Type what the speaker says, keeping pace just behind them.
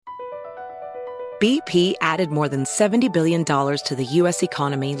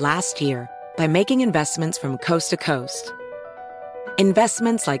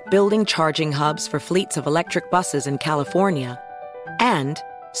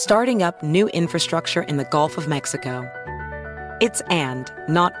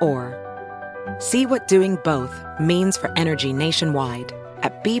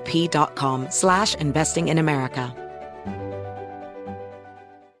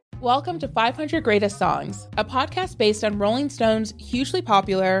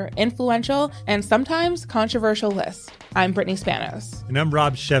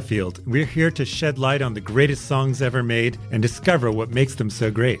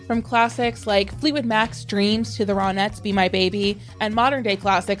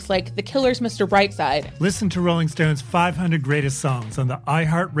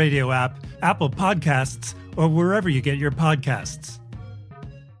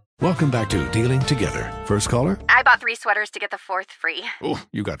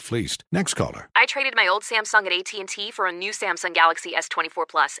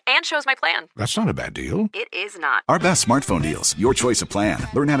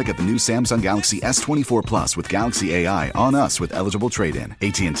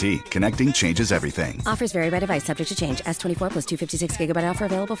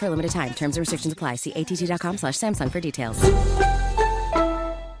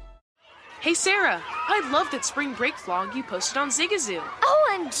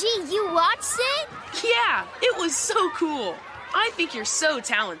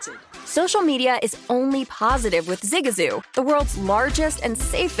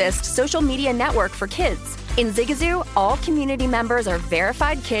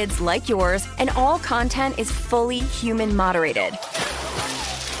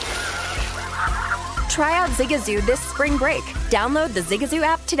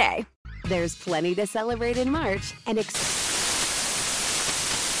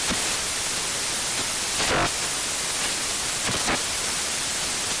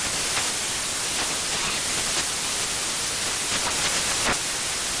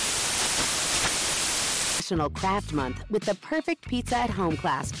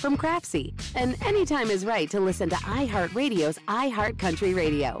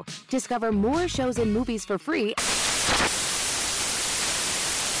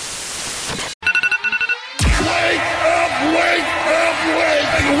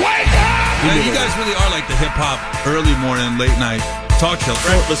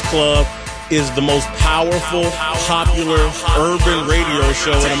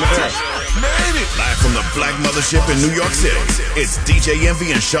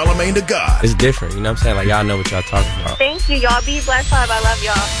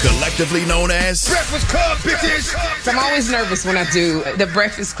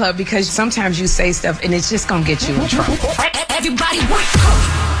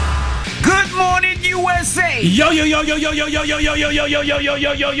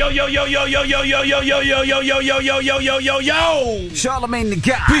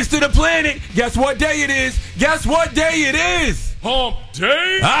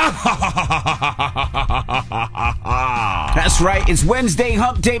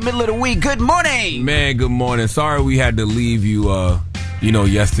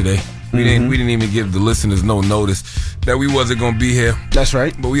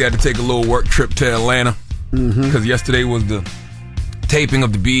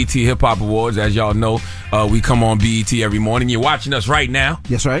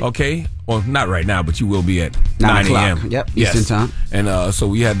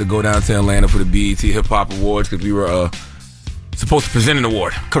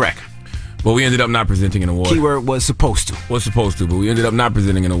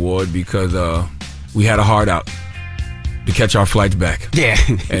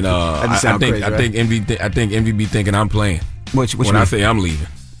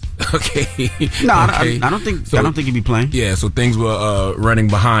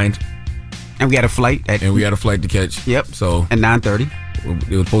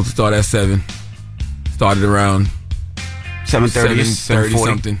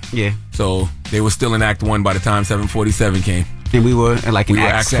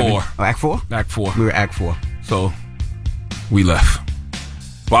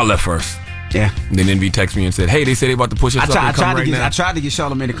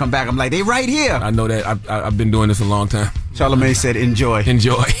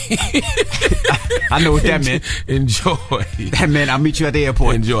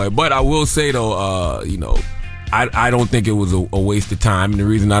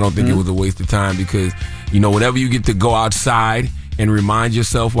and remind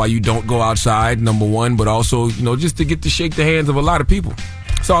yourself why you don't go outside, number one, but also, just to get to shake the hands of a lot of people.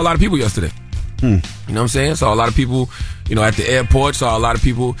 Saw a lot of people yesterday. You know what I'm saying? Saw a lot of people, at the airport. Saw a lot of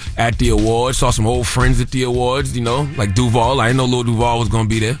people at the awards. Saw some old friends at the awards, like Duval. I didn't know Lil Duval was going to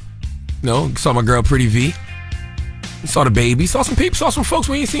be there. Saw my girl Pretty V. Saw the baby. Saw some people. Saw some folks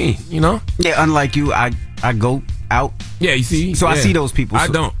we ain't seen, Yeah, unlike you, I go out. Yeah, you see? So I see those people. I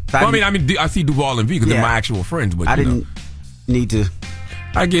don't. I see Duval and V because they're my actual friends. But I didn't need to.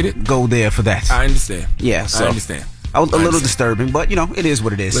 I get it. Go there for that. I understand. Yeah, so I understand. A little disturbing, but it is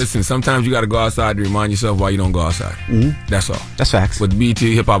what it is. Listen, sometimes you got to go outside to remind yourself why you don't go outside. That's all. That's facts. But the BET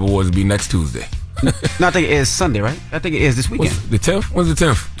Hip Hop Awards will be next Tuesday. No, I think it is Sunday, right? I think it is this weekend. The 10th? When's the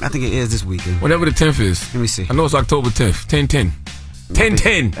 10th? I think it is this weekend. Whatever the 10th is. Let me see. I know it's October 10th. 10-10.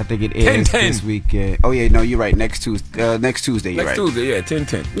 10-10. I think it is this weekend. Oh, yeah, no, you're right. Next Tuesday, you're right. Next Tuesday, yeah,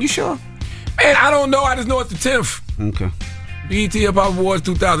 10-10. You sure? Man, I don't know. I just know it's the 10th. Okay. BET Hip Hop Awards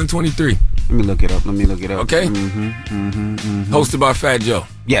 2023. Let me look it up. Okay. Hosted by Fat Joe.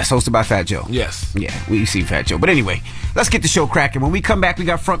 Yes, hosted by Fat Joe. Yes. Yeah, we've seen Fat Joe. But anyway, let's get the show cracking. When we come back, we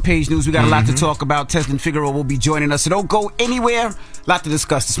got front page news. We got a lot to talk about. Teslin Figueroa will be joining us, so don't go anywhere. A lot to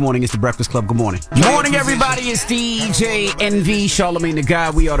discuss this morning. It's the Breakfast Club. Good morning. Morning, everybody. It's DJ NV, Charlamagne the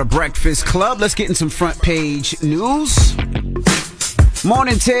God. We are the Breakfast Club. Let's get in some front page news.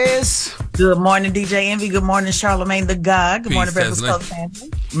 Morning, Tez. Good morning, DJ Envy. Good morning, Charlamagne the God. Good morning, Breakfast Club family.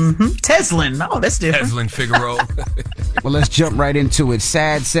 Teslin. Oh, that's different. Teslin Figueroa. Well, let's jump right into it.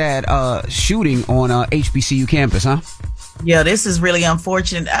 Sad shooting on HBCU campus, huh? Yeah, this is really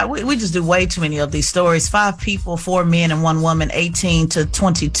unfortunate. We just do way too many of these stories. 5 people, 4 men and 1 woman, 18 to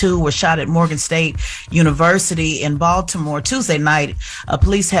 22, were shot at Morgan State University in Baltimore Tuesday night.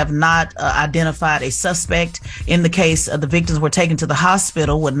 Police have not identified a suspect. In the case, the victims were taken to the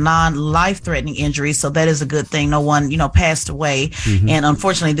hospital with non-life-threatening injuries, so that is a good thing. No one, passed away. And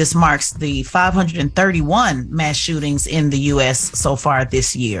unfortunately, this marks the 531 mass shootings in the U.S. so far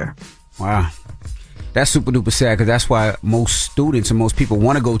this year. Wow. That's super duper sad, because that's why most students and most people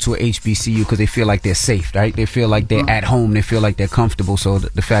want to go to a HBCU, because they feel like they're safe, right? They feel like they're at home. They feel like they're comfortable. So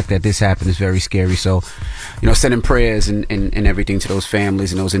the fact that this happened is very scary. So, sending prayers and everything to those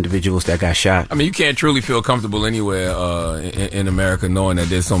families and those individuals that got shot. I mean, you can't truly feel comfortable anywhere in America knowing that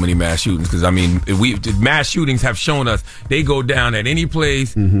there's so many mass shootings. Because, mass shootings have shown us they go down at any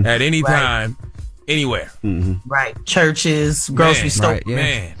place, at any time, anywhere. Right. Churches, grocery stores. Right, yeah.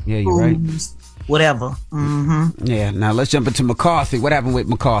 Man. Yeah, you're right. Whatever. Yeah, now let's jump into McCarthy. What happened with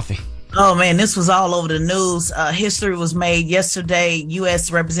McCarthy? Oh, man, this was all over the news. History was made yesterday.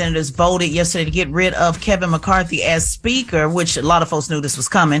 U.S. representatives voted yesterday to get rid of Kevin McCarthy as speaker, which a lot of folks knew this was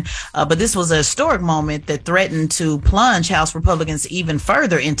coming. But this was a historic moment that threatened to plunge House Republicans even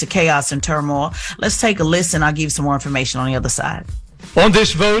further into chaos and turmoil. Let's take a listen. I'll give you some more information on the other side. On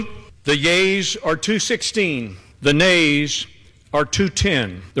this vote, the yeas are 216. The nays are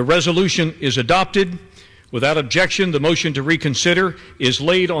 210. The resolution is adopted. Without objection, the motion to reconsider is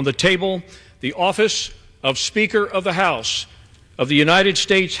laid on the table. The office of Speaker of the House of the United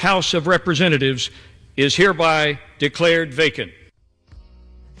States House of Representatives is hereby declared vacant.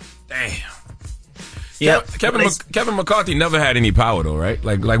 Damn. Yeah, Kevin McCarthy never had any power, though, right?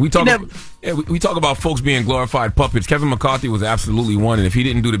 Like we talk. We talk about folks being glorified puppets. Kevin McCarthy was absolutely one, and if he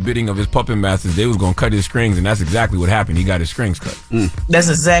didn't do the bidding of his puppet masters, they was going to cut his strings, and that's exactly what happened. He got his strings cut. That's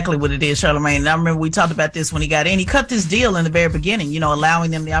exactly what it is, Charlamagne. And I remember we talked about this when he got in. He cut this deal in the very beginning,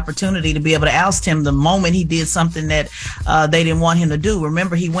 allowing them the opportunity to be able to oust him the moment he did something that they didn't want him to do.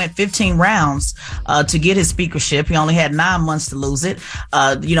 Remember, he went 15 rounds to get his speakership. He only had 9 months to lose it.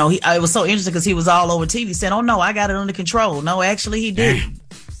 It was so interesting because he was all over TV saying, "Oh no, I got it under control." No, actually, he didn't.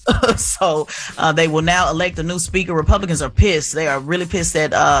 So they will now elect a new speaker. Republicans are pissed. They are really pissed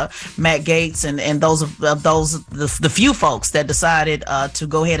at Matt Gaetz and those the few folks that decided to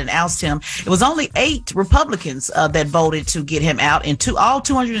go ahead and oust him. It was only 8 Republicans that voted to get him out, and all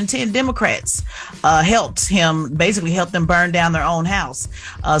 210 Democrats helped them burn down their own house.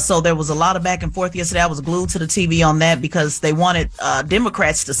 So there was a lot of back and forth yesterday. I was glued to the TV on that because they wanted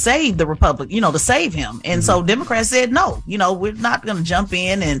Democrats to save the Republican, to save him. And so Democrats said, no, we're not going to jump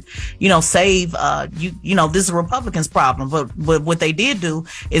in and save this is a Republicans' problem. But what they did do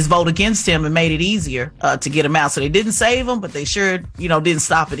is vote against him and made it easier to get him out. So they didn't save him, but they sure didn't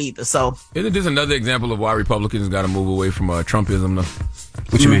stop it either. So isn't this another example of why Republicans got to move away from Trumpism,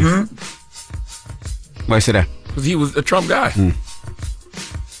 though? What you mean? Why say that? Because he was a Trump guy.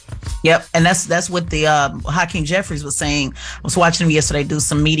 Yep, and that's what the Hakeem Jeffries was saying. I was watching him yesterday do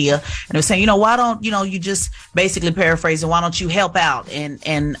some media, and they were saying, why don't you just basically paraphrasing, why don't you help out and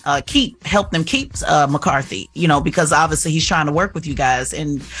help them keep McCarthy? Because obviously he's trying to work with you guys.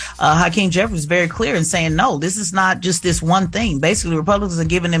 And Hakeem Jeffries was very clear in saying, no, this is not just this one thing. Basically, Republicans are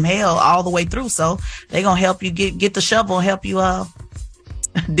giving them hell all the way through, so they're gonna help you get the shovel, and help you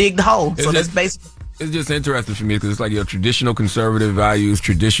dig the hole. So that's basically. It's just interesting for me because it's like your traditional conservative values,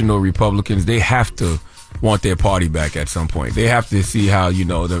 traditional Republicans, they have to want their party back at some point. They have to see how,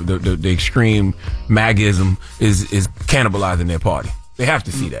 the extreme MAGism is cannibalizing their party. They have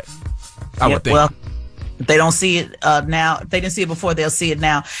to see that. I would think. Well, if they don't see it now, if they didn't see it before, they'll see it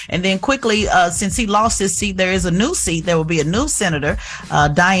now. And then quickly, since he lost his seat, there is a new seat. There will be a new senator.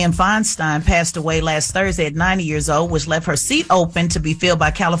 Dianne Feinstein passed away last Thursday at 90 years old, which left her seat open to be filled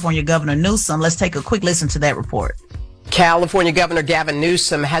by California Governor Newsom. Let's take a quick listen to that report. California Governor Gavin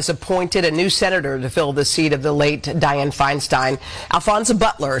Newsom has appointed a new senator to fill the seat of the late Dianne Feinstein. Alphonsa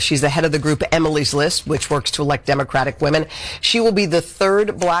Butler, she's the head of the group Emily's List, which works to elect Democratic women. She will be the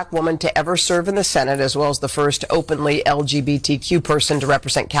third black woman to ever serve in the Senate, as well as the first openly LGBTQ person to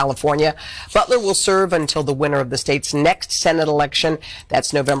represent California. Butler will serve until the winner of the state's next Senate election.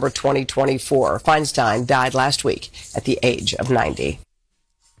 That's November 2024. Feinstein died last week at the age of 90.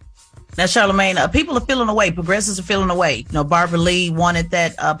 Now, Charlamagne, people are feeling away. Progressives are feeling away. Barbara Lee wanted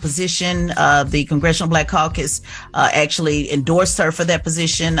that position. The Congressional Black Caucus actually endorsed her for that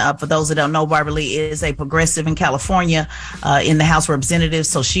position. For those that don't know, Barbara Lee is a progressive in California in the House of Representatives,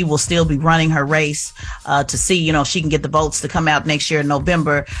 so she will still be running her race to see, if she can get the votes to come out next year in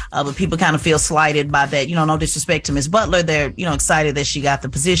November. But people kind of feel slighted by that. No disrespect to Ms. Butler. They're, excited that she got the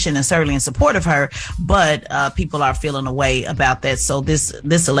position and certainly in support of her. But people are feeling away about that. So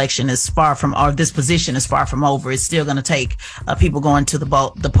this election is far from, or this position is far from over. It's still going to take people going to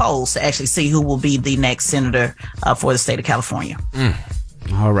the polls to actually see who will be the next senator for the state of California.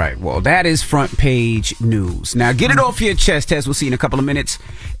 All right. Well, that is front page news. Now, get it off your chest, as we'll see in a couple of minutes.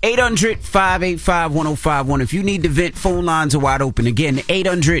 800-585-1051. If you need to vent, phone lines are wide open. Again,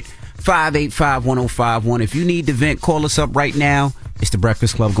 800-585-1051. If you need to vent, call us up right now. It's The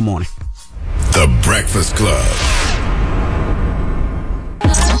Breakfast Club. Good morning. The Breakfast Club.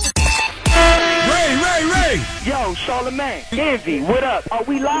 Yo, Charlamagne, Envy, what up? Are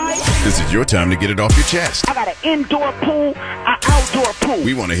we live? This is your time to get it off your chest. I got an indoor pool, an outdoor pool.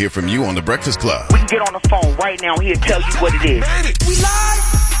 We want to hear from you on The Breakfast Club. We can get on the phone right now. He'll tell you what it is. We live?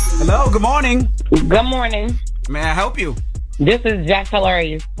 Hello, good morning. Good morning. May I help you? This is Jack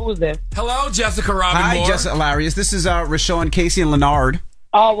Hilarious. Who's this? Hello, Jessica Robin Hi, Moore. Jessica Hilarious. This is Rashawn, Casey, and Leonard.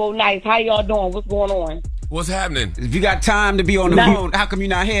 Oh, well, nice. How y'all doing? What's going on? What's happening? If you got time to be on the phone, how come you're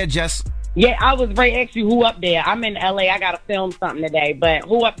not here, Jess? Yeah, I was very actually who up there. I'm in LA. I gotta film something today, but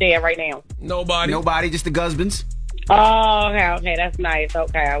who up there right now? Nobody, just the husbands. Oh, okay, that's nice.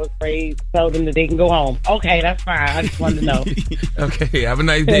 Okay, I was afraid tell them that they can go home. Okay, that's fine. I just wanted to know. Okay, have a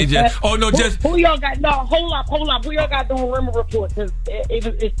nice day, Jess. Oh no, Jess. Who y'all got? No, hold up. Who y'all got doing rumor report? Because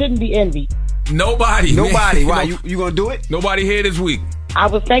it shouldn't be Envy. Nobody. Why? You gonna do it? Nobody here this week. I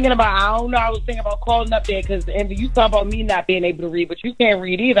was thinking about calling up there because Envy, you talk about me not being able to read, but you can't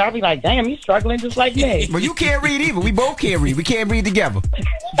read either. I'll be like, damn, you struggling just like me. Well, you can't read either. We both can't read. We can't read together.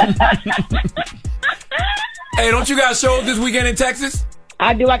 Hey, don't you got shows this weekend in Texas?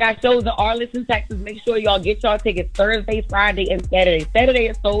 I do. I got shows in Arlington, Texas. Make sure y'all get y'all tickets Thursday, Friday, and Saturday. Saturday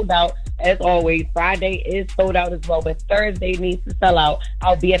is sold out, as always. Friday is sold out as well, but Thursday needs to sell out.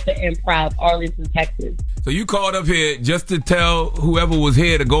 I'll be at the Improv, Arlington, Texas. So you called up here just to tell whoever was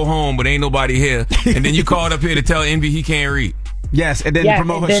here to go home, but ain't nobody here. And then you called up here to tell Envy he can't read. Yes, and then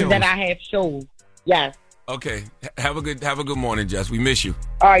promote her shows. That I have shows. Yes. Okay. Have a good morning, Jess. We miss you.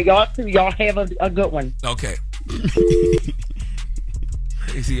 All right, y'all too. Y'all have a good one. Okay.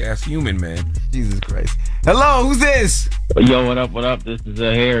 Crazy ass human, man. Jesus Christ. Hello, who's this? Yo, what up? This is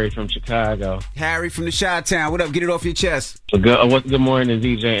Harry from Chicago. Harry from the Chi-Town. What up? Get it off your chest. Good morning,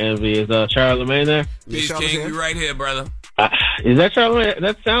 DJ Envy. Is Charlamagne there? Peace King, we right here, brother. Is that Charlamagne?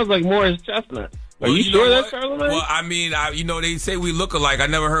 That sounds like Morris Chestnut. Are you sure that's Charlamagne? Well, I mean, they say we look alike. I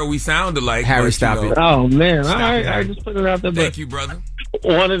never heard we sound alike. Harry, stop it. Oh, man. All right, I just put it out there. Thank you, brother.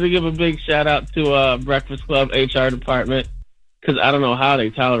 Wanted to give a big shout out to Breakfast Club HR department, because I don't know how they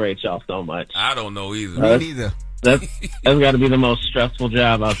tolerate y'all so much. I don't know either. Me neither. That's got to be the most stressful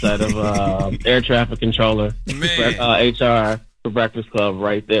job outside of air traffic controller. Man. HR for Breakfast Club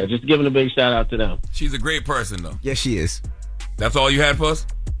right there. Just giving a big shout out to them. She's a great person, though. Yes, she is. That's all you had for us?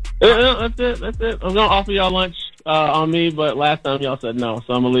 That's it. I'm going to offer y'all lunch on me, but last time y'all said no,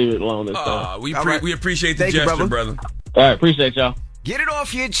 so I'm going to leave it alone this time. We appreciate the gesture, brother. All right, appreciate y'all. Get it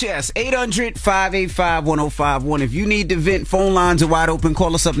off your chest. 800-585-1051. If you need to vent, phone lines are wide open.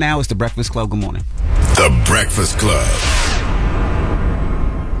 Call us up now. It's The Breakfast Club. Good morning. The Breakfast Club.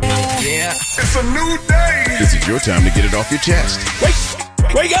 Yeah. It's a new day. This is your time to get it off your chest.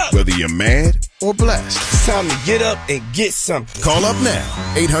 Wake up. Whether you're mad or blessed. It's time to get up and get something. Call up now.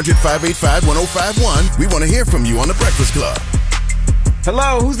 800-585-1051. We want to hear from you on The Breakfast Club.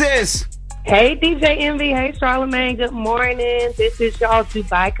 Hello, who's this? Hey, DJ Envy. Hey, Charlamagne. Good morning. This is y'all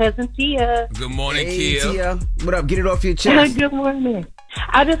Dubai cousin Tia. Good morning, Hey, Tia. Tia. What up? Get it off your chest. Good morning.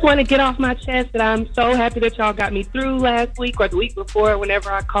 I just want to get off my chest that I'm so happy that y'all got me through last week or the week before,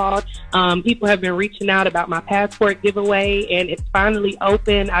 whenever I called. People have been reaching out about my passport giveaway, and it's finally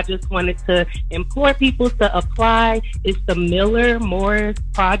open. I just wanted to implore people to apply. It's the Miller Morris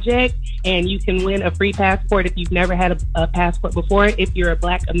Project, and you can win a free passport if you've never had a passport before, if you're a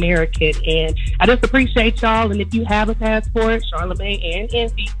Black American. And I just appreciate y'all, and if you have a passport, Charlamagne and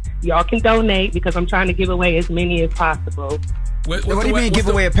Envy, y'all can donate because I'm trying to give away as many as possible. What do you mean give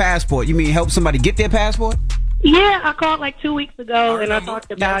away a passport? You mean help somebody get their passport? Yeah, I called like 2 weeks ago and I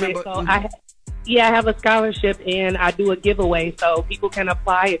talked about it. So I have a scholarship and I do a giveaway so people can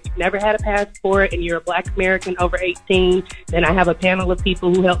apply. If you've never had a passport and you're a Black American over 18, then I have a panel of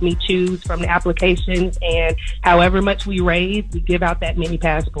people who help me choose from the applications, and however much we raise, we give out that many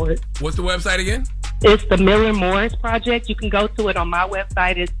passports. What's the website again? It's the Miller Morris Project. You can go to it on my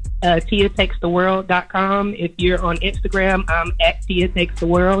website. It's TiaTakesTheWorld.com. If you're on Instagram, I'm at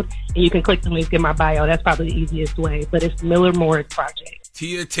TiaTakesTheWorld, and you can click the link in my bio. That's probably the easiest way, but it's the Miller Morris Project.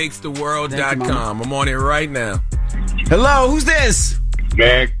 TiaTakesTheWorld.com. I'm on it right now. Hello, who's this?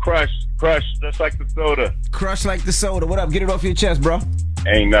 Man, Crush, just like the soda. Crush like the soda. What up? Get it off your chest, bro.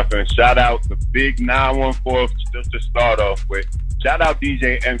 Ain't nothing. Shout out the big 914 just to start off with. Shout out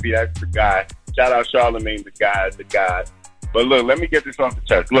DJ Envy, that's the guy. Shout out Charlamagne, the guy. But look, let me get this off the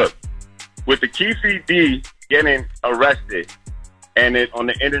chest. Look, with the KCD getting arrested, and it on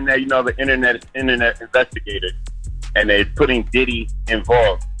the internet, you know, the internet is internet investigated, and they're putting Diddy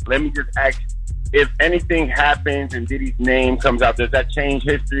involved. Let me just ask, if anything happens and Diddy's name comes out, does that change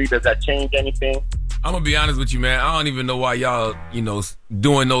history? Does that change anything? I'm going to be honest with you, man. I don't even know why y'all,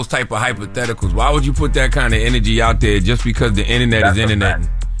 doing those type of hypotheticals. Why would you put that kind of energy out there just because the internet is internet?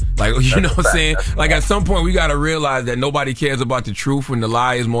 Like, you know what I'm saying? Like, at some point, we got to realize that nobody cares about the truth when the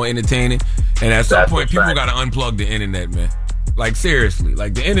lie is more entertaining. And at some point, people got to unplug the internet, man. Like, seriously.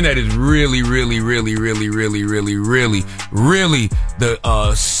 Like, the internet is really, really, really, really, really, really, really, really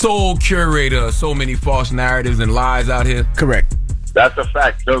the sole curator of so many false narratives and lies out here. Correct. That's a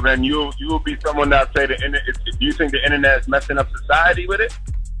fact. So then you will be someone that say the internet. Do you think the internet is messing up society with it?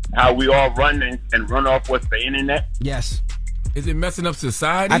 How we all run and run off with the internet? Yes. Is it messing up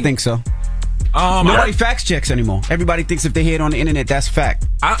society? I think so. Nobody fact checks anymore. Everybody thinks if they hear it on the internet, that's fact.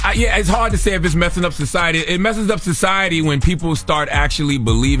 Yeah, it's hard to say if it's messing up society. It messes up society when people start actually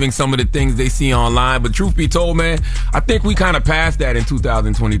believing some of the things they see online. But truth be told, man, I think we kind of passed that in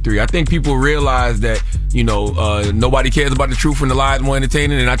 2023. I think people realize that, nobody cares about the truth when the lie is more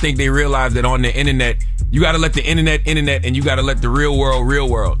entertaining. And I think they realize that on the internet, you got to let the internet, and you got to let the real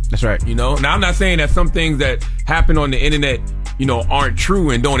world. That's right. Now, I'm not saying that some things that happen on the internet, aren't true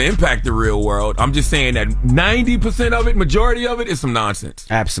and don't impact the real world. I'm just saying that 90% of it, majority of it, is some nonsense.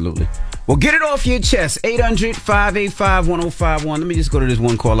 Absolutely. Well, get it off your chest. 800-585-1051. Let me just go to this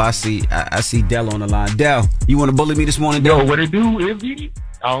one call. I see Dell on the line. Dell, you want to bully me this morning, Dell? Yo, what it do, Izzy?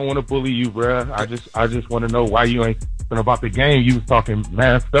 I don't want to bully you, bruh. I just want to know why you ain't talking about the game. You was talking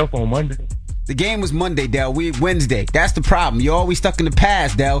mad stuff on Monday. The game was Monday, Dell. We Wednesday. That's the problem. You're always stuck in the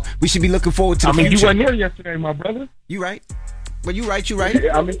past, Dell. We should be looking forward to the future. You wasn't here yesterday, my brother. You right. Well, you right.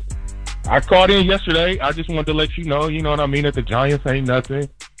 Yeah, I called in yesterday. I just wanted to let you know what I mean, that the Giants ain't nothing.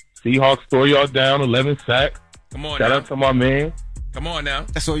 Seahawks tore y'all down, 11 sacks. Come on, Shout out to my man. Come on now.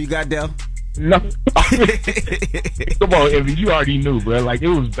 That's all you got, Dell? No. Come on, Envy. You already knew, bro. Like, it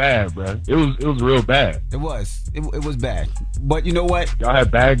was bad, bro. It was real bad. It was. It was bad. But you know what? Y'all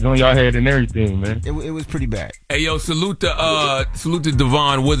had bags on y'all head and everything, man. It was pretty bad. Hey, yo, salute to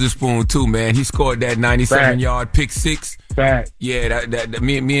Devon Witherspoon too, man. He scored that 97-yard pick six. Fact. Yeah, that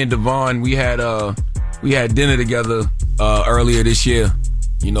me and Devon, we had dinner together earlier this year.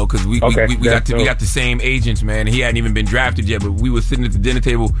 Because we got the same agents, man. He hadn't even been drafted yet, but we were sitting at the dinner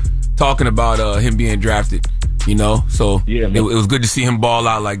table talking about him being drafted. So yeah, it was good to see him ball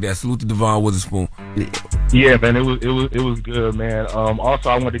out like that. Salute to Devon Witherspoon. Yeah, man, it was good, man. Also,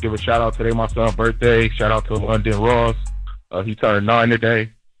 I wanted to give a shout out today, my son's birthday. Shout out to London Ross. He turned 9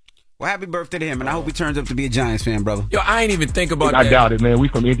 today. Well, happy birthday to him, and I hope he turns up to be a Giants fan, brother. Yo, I ain't even think about I that. doubt it, man. We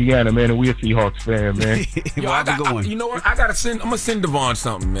from Indiana, man, and we a Seahawks fan, man. Yo, you know what? I'm gonna send Devon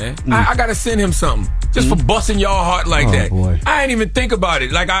something, man. I gotta send him something just for busting y'all heart like that. Boy. I ain't even think about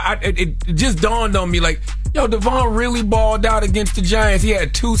it. Like it just dawned on me. Like, yo, Devon really balled out against the Giants. He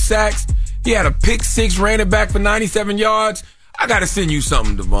had 2 sacks. He had a pick 6, ran it back for 97 yards. I gotta send you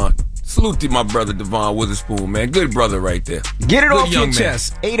something, Devon. Salute to my brother Devon Witherspoon, man. Good brother right there. Get it Good off your young man.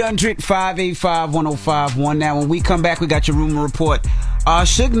 chest. 800-585-1051. Now, when we come back, we got your rumor report.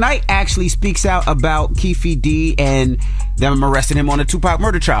 Suge Knight actually speaks out about Keefe D and them arresting him on the Tupac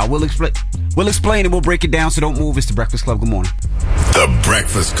murder trial. We'll explain and we'll break it down, so don't move. It's The Breakfast Club. Good morning. The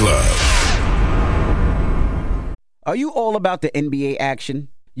Breakfast Club. Are you all about the NBA action?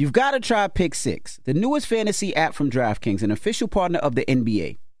 You've got to try Pick 6, the newest fantasy app from DraftKings, an official partner of the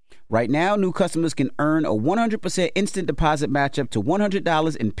NBA. Right now, new customers can earn a 100% instant deposit match up to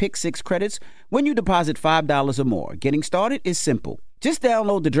 $100 in Pick 6 credits when you deposit $5 or more. Getting started is simple. Just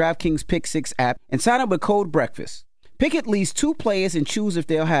download the DraftKings Pick 6 app and sign up with code BREAKFAST. Pick at least 2 players and choose if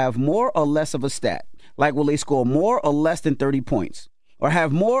they'll have more or less of a stat, like will they score more or less than 30 points, or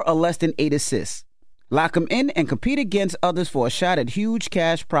have more or less than 8 assists. Lock them in and compete against others for a shot at huge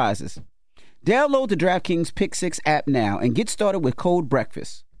cash prizes. Download the DraftKings Pick 6 app now and get started with code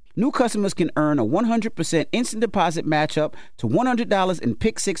BREAKFAST. New customers can earn a 100% instant deposit match up to $100 in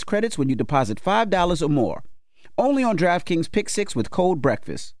Pick 6 credits when you deposit $5 or more. Only on DraftKings Pick 6 with code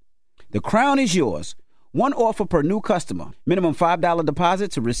BREAKFAST. The crown is yours. One offer per new customer. Minimum $5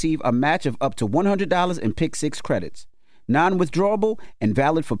 deposit to receive a match of up to $100 in Pick 6 credits. Non-withdrawable and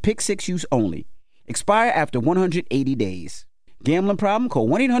valid for Pick 6 use only. Expire after 180 days. Gambling problem? Call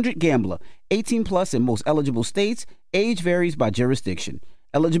 1-800-GAMBLER. 18 plus in most eligible states. Age varies by jurisdiction.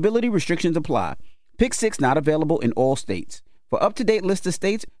 Eligibility restrictions apply. Pick 6 not available in all states. For up-to-date list of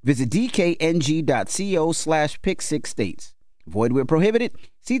states, visit dkng.co/pick6states. Void where prohibited.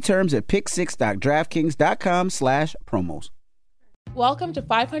 See terms at pick6.draftkings.com/promos. Welcome to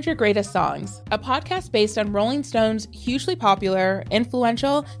 500 Greatest Songs, a podcast based on Rolling Stone's hugely popular,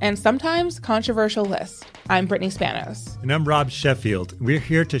 influential, and sometimes controversial list. I'm Brittany Spanos. And I'm Rob Sheffield. We're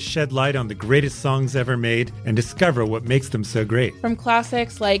here to shed light on the greatest songs ever made and discover what makes them so great. From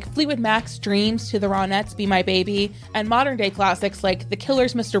classics like Fleetwood Mac's Dreams to the Ronettes' Be My Baby, and modern-day classics like The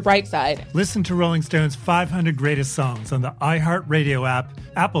Killer's Mr. Brightside. Listen to Rolling Stone's 500 Greatest Songs on the iHeartRadio app,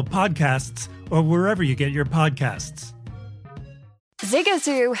 Apple Podcasts, or wherever you get your podcasts.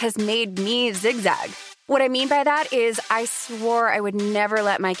 Zigazoo has made me zigzag. What I mean by that is I swore I would never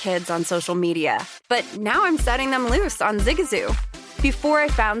let my kids on social media, but now I'm setting them loose on Zigazoo. Before I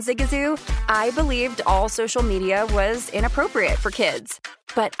found Zigazoo, I believed all social media was inappropriate for kids.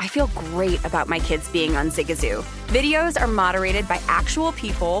 But I feel great about my kids being on Zigazoo. Videos are moderated by actual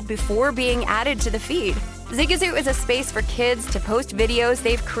people before being added to the feed. Zigazoo is a space for kids to post videos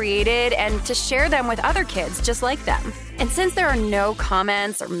they've created and to share them with other kids just like them. And since there are no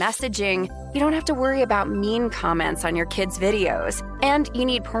comments or messaging, you don't have to worry about mean comments on your kids' videos. And you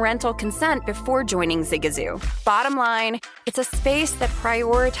need parental consent before joining Zigazoo. Bottom line, it's a space that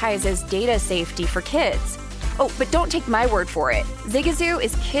prioritizes data safety for kids. Oh, but don't take my word for it. Zigazoo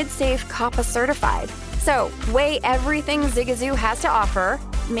is kid-safe COPPA certified. So, weigh everything Zigazoo has to offer.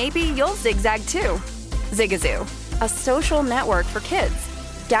 Maybe you'll zigzag too. Zigazoo, a social network for kids.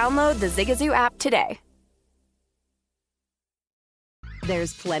 Download the Zigazoo app today.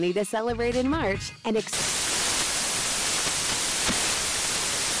 There's plenty to celebrate in March and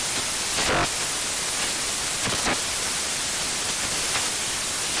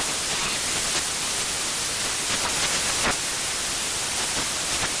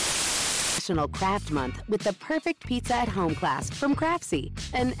National Craft Month with the perfect pizza at home class from Craftsy.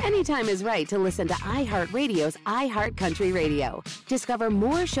 And anytime is right to listen to iHeartRadio's iHeart Country Radio. Discover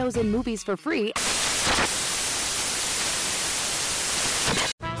more shows and movies for free.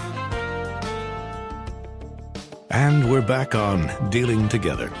 And we're back on Dealing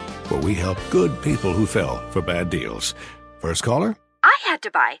Together, where we help good people who fell for bad deals. First caller? I had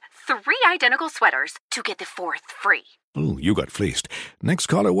to buy 3 identical sweaters to get the 4th free. Oh, you got fleeced. Next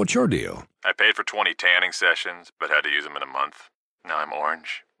caller, what's your deal? I paid for 20 tanning sessions, but had to use them in a month. Now I'm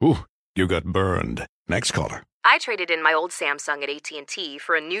orange. Ooh, you got burned. Next caller. I traded in my old Samsung at AT&T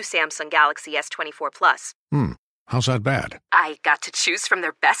for a new Samsung Galaxy S24 Plus. How's that bad? I got to choose from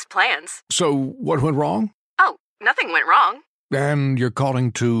their best plans. So, what went wrong? Oh, nothing went wrong. And you're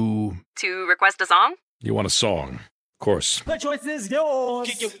calling to... To request a song? You want a song. course. The choice is yours.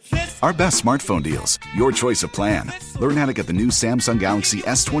 Our best smartphone deals. Your choice of plan. Learn how to get the new Samsung Galaxy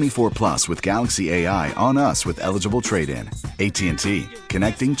S24 Plus with Galaxy AI on us with eligible trade-in. AT&T.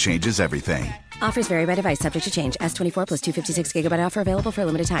 Connecting changes everything. Offers vary by device, subject to change. S24 plus 256 gigabyte offer available for a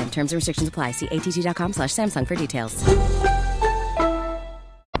limited time. Terms and restrictions apply. See att.com/Samsung for details.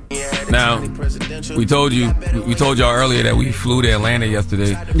 Now, we told y'all earlier that we flew to Atlanta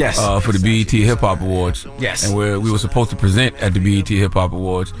yesterday. Yes. For the BET Hip Hop Awards. Yes. And we were supposed to present at the BET Hip Hop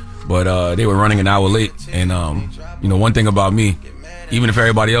Awards, but they were running an hour late. And one thing about me, even if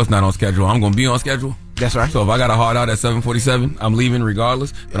everybody else not on schedule, I'm gonna be on schedule. That's right. So if I got a hard out at 7:47, I'm leaving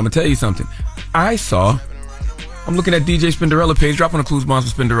regardless. But I'm gonna tell you something. I'm looking at DJ Spinderella page, dropping a clues bomb for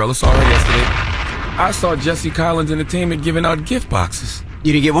Spinderella. Saw her yesterday. I saw Jesse Collins Entertainment giving out gift boxes.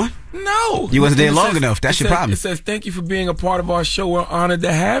 You didn't get one? No. You wasn't there long enough. That's your problem. It says, thank you for being a part of our show. We're honored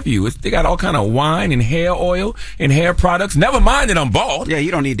to have you. They got all kind of wine and hair oil and hair products. Never mind that I'm bald. Yeah, you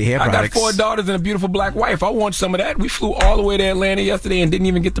don't need the hair products. I got 4 daughters and a beautiful black wife. I want some of that. We flew all the way to Atlanta yesterday and didn't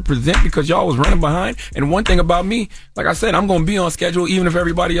even get to present because y'all was running behind. And one thing about me, like I said, I'm going to be on schedule even if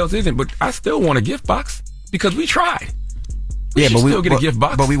everybody else isn't. But I still want a gift box because we tried. We should still get a gift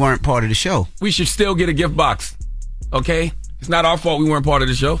box. But we weren't part of the show. We should still get a gift box. Okay? It's not our fault we weren't part of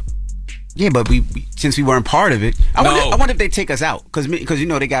the show. Yeah, but since we weren't part of it, I wonder if they take us out because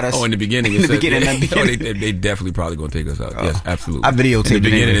they got us. Oh, in the beginning, in the beginning, they definitely probably gonna take us out. Oh. Yes, absolutely. I videotaped in the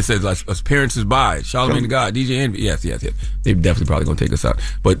beginning. Anyway. It says appearances by Charlamagne the God, DJ Envy. Yes. They definitely probably gonna take us out.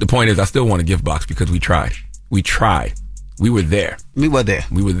 But the point is, I still want a gift box because we tried. We were there. We were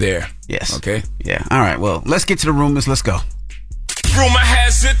there. Yes. Okay. Yeah. All right. Well, let's get to the rumors. Let's go. Rumor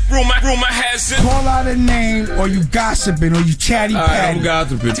has it. Call out a name, or you gossiping, or you chatty patty. I'm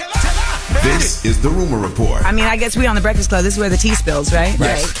gossiping. This is the Rumor Report. I mean, I guess we on the Breakfast Club. This is where the tea spills, right?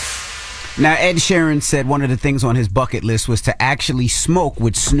 Right. Now, Ed Sheeran said one of the things on his bucket list was to actually smoke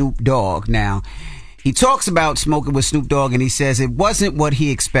with Snoop Dogg. Now, he talks about smoking with Snoop Dogg, and he says it wasn't what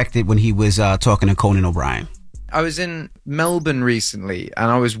he expected when he was talking to Conan O'Brien. I was in Melbourne recently,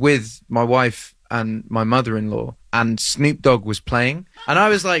 and I was with my wife and my mother-in-law, and Snoop Dogg was playing, and I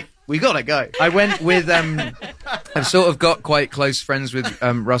was like, we gotta go. I went with I've sort of got quite close friends with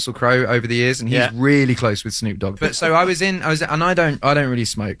Russell Crowe over the years, and he's really close with Snoop Dogg. But so I was and I don't really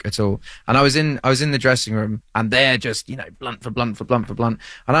smoke at all. And I was in the dressing room, and they're just blunt for blunt, and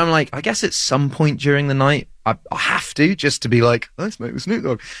I'm like, I guess at some point during the night I have to, just to be like, I smoke with Snoop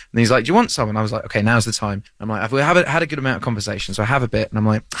Dogg. And he's like, do you want some? And I was like, okay, now's the time. I'm like, I've had a good amount of conversation, so I have a bit, and I'm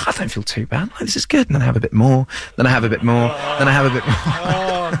like, I don't feel too bad. Like, this is good. And then I have a bit more. Then I have a bit more. Then I have a bit more.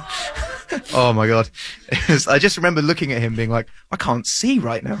 Oh my God. I just remember looking at him being like, I can't see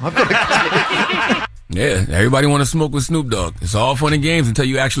right now. I've got to Yeah, everybody want to smoke with Snoop Dogg. It's all fun and games until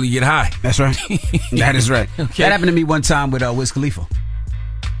you actually get high. That's right. That is right. Okay. That happened to me one time with Wiz Khalifa.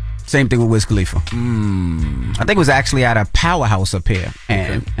 Same thing with Wiz Khalifa. I think it was actually at a powerhouse up here.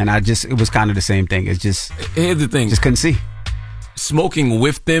 And it was kind of the same thing. It's just, here's the thing. Just couldn't see. Smoking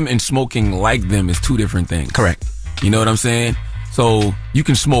with them and smoking like them is two different things. Correct. You know what I'm saying? So you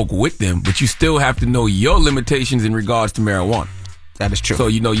can smoke with them, but you still have to know your limitations in regards to marijuana. That is true. So,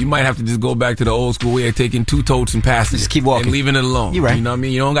 you might have to just go back to the old school way of taking 2 totes and passing just keep walking. And leaving it alone. You're right. You know what I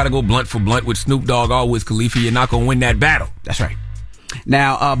mean? You don't got to go blunt for blunt with Snoop Dogg or Wiz Khalifa. You're not going to win that battle. That's right.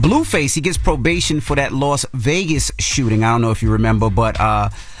 Now, Blueface, he gets probation for that Las Vegas shooting. I don't know if you remember, but,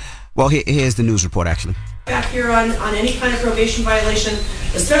 here's the news report, actually. Back here on any kind of probation violation,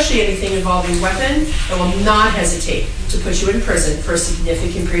 especially anything involving weapon, I will not hesitate to put you in prison for a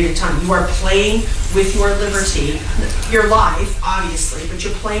significant period of time. You are playing with your liberty, your life, obviously, but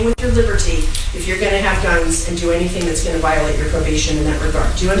you're playing with your liberty if you're going to have guns and do anything that's going to violate your probation in that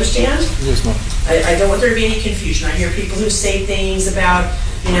regard. Do you understand? Yes, ma'am. I don't want there to be any confusion. I hear people who say things about,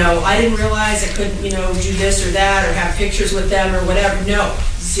 I didn't realize I couldn't, do this or that or have pictures with them or whatever. No,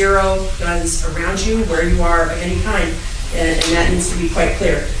 0 guns around you where you are of any kind, and that needs to be quite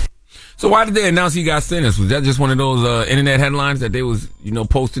clear. So why did they announce he got sentenced? Was that just one of those internet headlines that they was,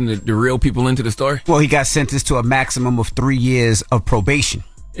 posting the real people into the story? Well, he got sentenced to a maximum of 3 years of probation.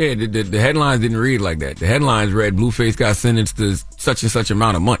 Yeah, the headlines didn't read like that. The headlines read Blueface got sentenced to such and such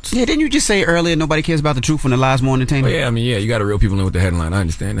amount of months. Yeah, didn't you just say earlier nobody cares about the truth when the lies more entertaining? Oh, yeah, you got to reel people in with the headline. I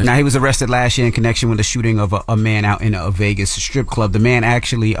understand that. Now, he was arrested last year in connection with the shooting of a man out in a Vegas strip club. The man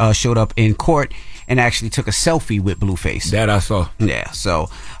actually showed up in court and actually took a selfie with Blueface. That I saw. Yeah, so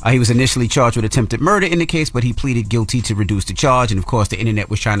he was initially charged with attempted murder in the case, but he pleaded guilty to reduce the charge. And, of course, the internet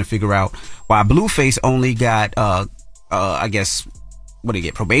was trying to figure out why Blueface only got,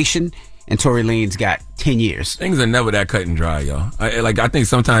 probation and Tory Lanez got 10 years. Things are never that cut and dry, y'all. I think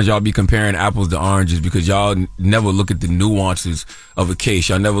sometimes y'all be comparing apples to oranges because y'all never look at the nuances of a case.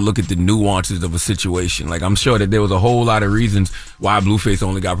 Y'all never look at the nuances of a situation. Like, I'm sure that there was a whole lot of reasons why Blueface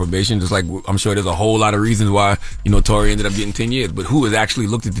only got probation, just like I'm sure there's a whole lot of reasons why, Tory ended up getting 10 years. But who has actually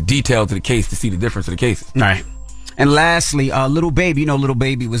looked at the details of the case to see the difference of the cases? All right. And lastly, Lil Baby, Lil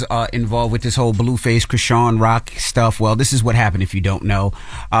Baby was involved with this whole Blueface, Chrisean Rock stuff. Well, this is what happened if you don't know.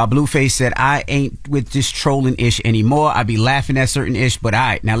 Blueface said, I ain't with this trolling ish anymore. I be laughing at certain ish, but all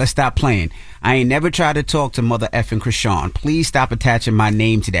right, now let's stop playing. I ain't never tried to talk to mother effing Chrisean. Please stop attaching my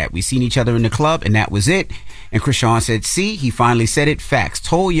name to that. We seen each other in the club, and that was it. And Chrisean said, see, he finally said it. Facts.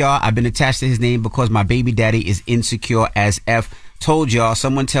 Told y'all I've been attached to his name because my baby daddy is insecure as F. Told y'all,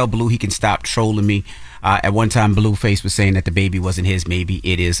 someone tell Blue he can stop trolling me. At one time, Blueface was saying that the baby wasn't his. Maybe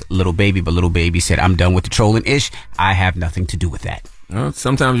it is Little Baby, but Little Baby said, I'm done with the trolling ish. I have nothing to do with that.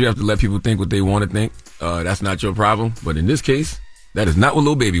 Sometimes you have to let people think what they want to think. That's not your problem. But in this case, that is not what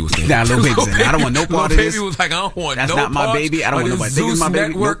Lil Baby was saying. Nah, Lil Baby said, I don't want no part of this. Lil Baby was like, I don't want That's no not my baby. I don't want nobody thinking my baby.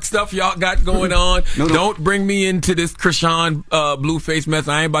 Network stuff y'all got going on. Don't bring me into this Chrisean Blueface mess.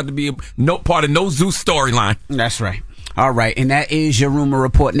 I ain't about to be no part of no Zeus storyline. That's right. All right, and that is your rumor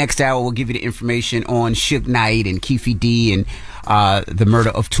report. Next hour, we'll give you the information on Suge Knight and Keefe D and the murder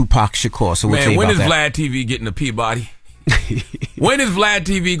of Tupac Shakur. So we'll tell you when about is that. Vlad TV getting a Peabody? When is Vlad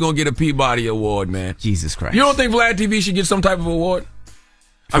TV gonna get a Peabody award, man? Jesus Christ! You don't think Vlad TV should get some type of award?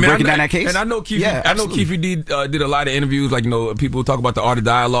 Breaking down that case? And I know Keefe. Yeah, I know Keefe D did a lot of interviews. Like people talk about the Art of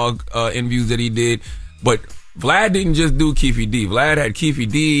Dialogue interviews that he did, but Vlad didn't just do Keefe D. Vlad had Keefe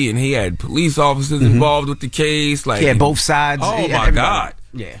D, and he had police officers involved with the case. Like, he had both sides. Oh, my everybody. God.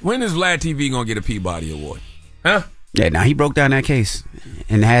 Yeah. When is Vlad TV going to get a Peabody Award? Huh? Yeah, now he broke down that case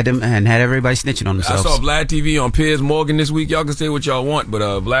and had everybody snitching on themselves. I saw Vlad TV on Piers Morgan this week. Y'all can say what y'all want, but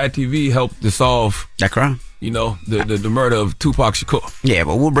Vlad TV helped to solve that crime. The murder of Tupac Shakur. Yeah,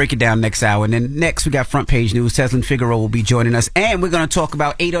 but we'll break it down next hour. And then next, we got front page news. Teslin Figaro will be joining us. And we're going to talk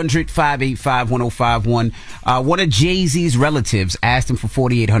about 800-585-1051. One of Jay-Z's relatives asked him for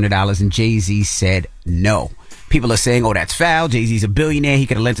 $4,800, and Jay-Z said no. People are saying, oh, that's foul. Jay-Z's a billionaire. He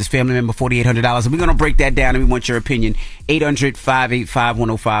could have lent his family member $4,800. And we're going to break that down, and we want your opinion.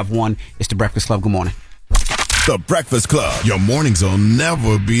 800-585-1051. It's The Breakfast Club. Good morning. The Breakfast Club. Your mornings will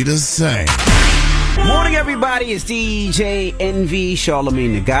never be the same. Morning, everybody. It's DJ Envy,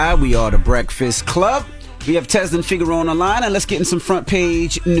 Charlamagne the Guy. We are The Breakfast Club. We have Teslin Figaro on the line, and let's get in some front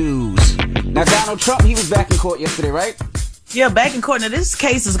page news. Now, Donald Trump, he was back in court yesterday, right? Yeah, back in court. Now, this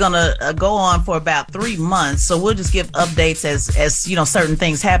case is going to go on for about 3 months, so we'll just give updates as certain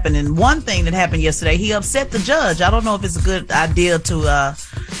things happen. And one thing that happened yesterday, he upset the judge. I don't know if it's a good idea to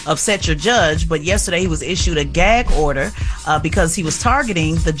upset your judge, but yesterday he was issued a gag order because he was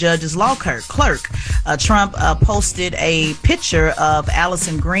targeting the judge's law clerk. Trump posted a picture of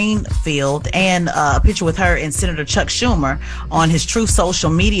Allison Greenfield and a picture with her and Senator Chuck Schumer on his Truth social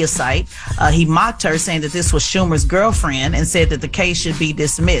media site. He mocked her, saying that this was Schumer's girlfriend, and said that the case should be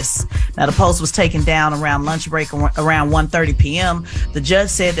dismissed. Now, the post was taken down around lunch break around 1:30 p.m. The judge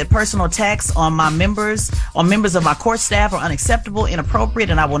said that personal attacks on members of my court staff are unacceptable, inappropriate,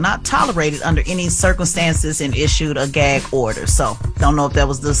 and I will not tolerate it under any circumstances, and issued a gag order. So, don't know if that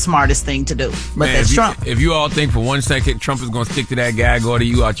was the smartest thing to do. But Man, that's Trump. If you all think for 1 second Trump is going to stick to that gag order,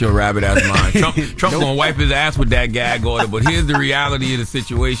 you out your rabbit ass mind. Trump's going to wipe his ass with that gag order, but here's the reality of the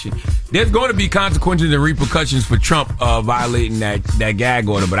situation. There's going to be consequences and repercussions for Trump violating that gag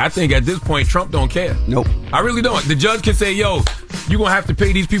order, but I think at this point Trump don't care. Nope. I really don't. The judge can say, yo, you're going to have to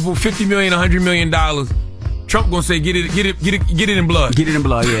pay these people $50 million, $100 million. Trump going to say, get it in blood. Get it in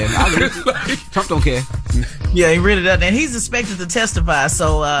blood, yeah. Trump don't care. Yeah, he really doesn't. And he's expected to testify,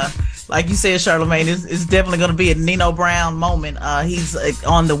 so like you said, Charlamagne, it's definitely going to be a Nino Brown moment. He's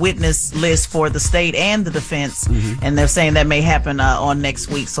on the witness list for the state and the defense, and they're saying that may happen on next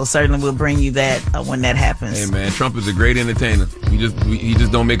week. So certainly we'll bring you that when that happens. Hey, man, Trump is a great entertainer. He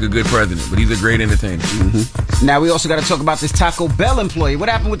just don't make a good president, but he's a great entertainer. Now, we also got to talk about this Taco Bell employee. What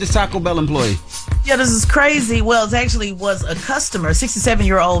happened with this Taco Bell employee? Yeah, this is crazy. Well, it actually was a customer.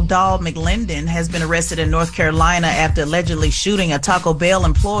 67-year-old Dahl McLendon has been arrested in North Carolina after allegedly shooting a Taco Bell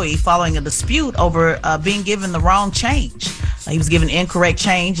employee following a dispute over being given the wrong change. He was given incorrect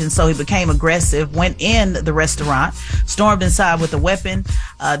change, and so he became aggressive, went in the restaurant, stormed inside with a weapon,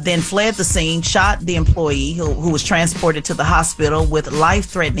 then fled the scene, shot the employee who was transported to the hospital with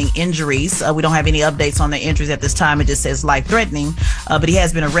life-threatening injuries. We don't have any updates on the injuries at this time. It just says life-threatening, but he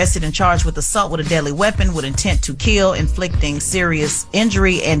has been arrested and charged with assault with a deadly weapon with intent to kill, inflicting serious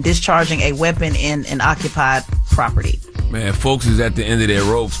injury, and discharging a weapon in an occupied property. Man, folks is at the end of their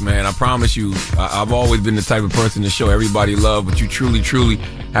ropes, man. I promise you, I've always been the type of person to show everybody love, but you truly, truly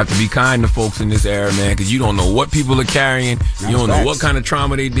have to be kind to folks in this era, man, because you don't know what people are carrying. You don't know what kind of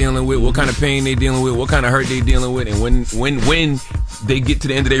trauma they dealing with, what kind of pain they dealing with, what kind of hurt they dealing with, and when they get to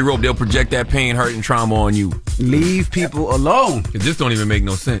the end of their rope, they'll project that pain, hurt, and trauma on you. Leave people alone. Because this don't even make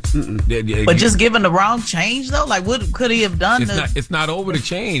no sense. But just giving the wrong change, though? Like, what could he have done? It's not over the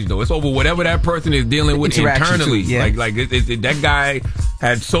change, though. It's over whatever that person is dealing with internally. Too, yeah. Like that guy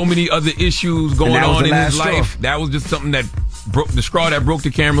had so many other issues going on in his life. That was just something that broke the straw that broke the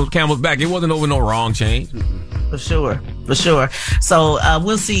camel's back. It wasn't over no wrong change. For sure. So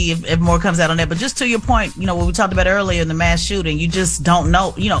we'll see if more comes out on that. But just to your point, what we talked about earlier in the mass shooting, you just don't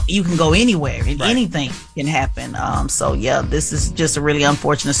know. You can go anywhere and anything can happen. So yeah, this is just a really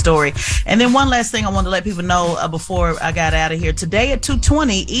unfortunate story. And then one last thing I wanted to let people know before I got out of here. Today at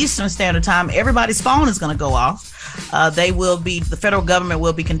 2:20 Eastern Standard Time, everybody's phone is going to go off. The federal government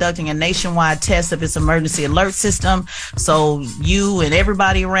will be conducting a nationwide test of its emergency alert system. So you and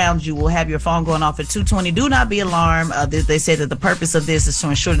everybody around you will have your phone going off at 2:20. Do not be alarmed. They say that the purpose of this is to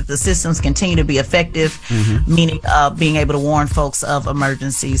ensure that the systems continue to be effective, meaning being able to warn folks of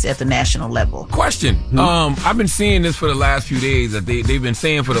emergencies at the national level. Question. I've been seeing this for the last few days, that they've been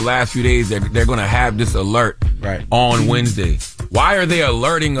saying for the last few days that they're going to have this alert on Wednesday. Why are they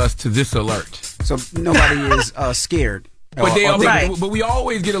alerting us to this alert? So nobody is scared. But but we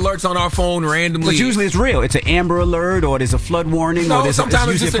always get alerts on our phone randomly. But usually it's real. It's an Amber Alert, or there's a flood warning. No, or there's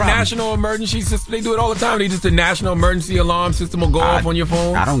sometimes it's just a national emergency system. They do it all the time. Just a national emergency alarm system will go off on your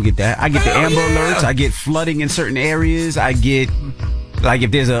phone. I don't get that. I get the Amber Alerts. I get flooding in certain areas. I get, like,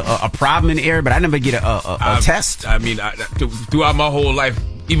 if there's a problem in the area, but I never get a test. I mean, throughout my whole life,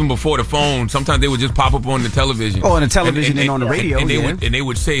 even before the phone, sometimes they would just pop up on the television. Oh, on the television and on the radio. And they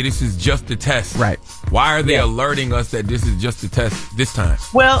would say, this is just a test. Right. Why are they alerting us that this is just a test this time?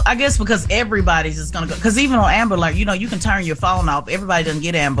 Well, I guess because everybody's just going to go. Because even on Amber Alert, you can turn your phone off. Everybody doesn't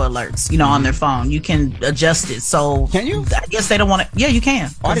get Amber Alerts, on their phone. You can adjust it. So can you? I guess they don't want to. Yeah, you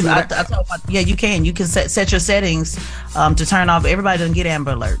can. I didn't know that. Yeah, you can. You can set your settings to turn off. Everybody doesn't get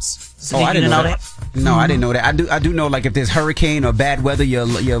Amber Alerts. So I didn't know that. No, I didn't know that. I do know, like, if there's hurricane or bad weather,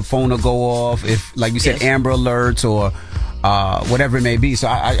 your phone will go off. If, like you said, Amber Alerts or whatever it may be. So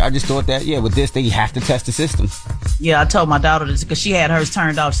I just thought that, with this, they have to test the system. Yeah, I told my daughter this because she had hers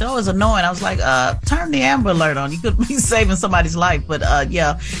turned off. She said, it's annoying. I was like, turn the Amber Alert on. You could be saving somebody's life. But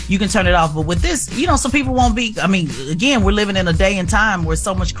you can turn it off. But with this, some people won't be. I mean, again, we're living in a day and time where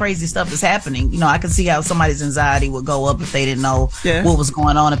so much crazy stuff is happening. I can see how somebody's anxiety would go up if they didn't know what was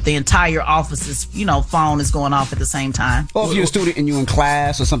going on, if the entire office's, phone is going off at the same time. Or if you're a student and you're in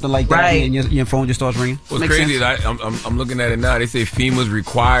class or something like that, and your phone just starts ringing. What's crazy is I'm looking at it now. They say FEMA's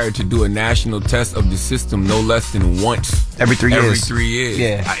required to do a national test of the system no less than once every 3 years. Every 3 years.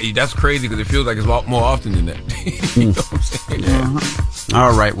 Yeah, that's crazy because it feels like it's more often than that. You know what I'm saying? Yeah.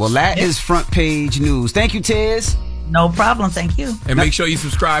 All right. Well, that is front page news. Thank you, Tiz. No problem. Thank you. And make sure you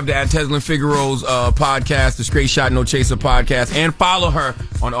subscribe to Tesla Figaro's podcast, the Straight Shot No Chaser podcast, and follow her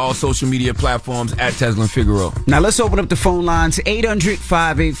on all social media platforms at Tesla Figaro. Now let's open up the phone lines,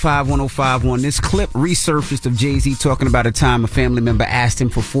 800-585-1051. This clip resurfaced of Jay-Z talking about a time a family member asked him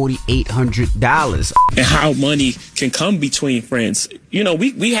for $4,800. And how money can come between friends.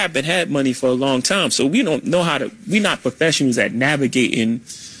 We haven't had money for a long time, so we don't know we're not professionals at navigating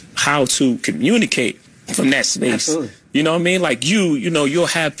how to communicate from that space. Absolutely. You know what I mean? Like you'll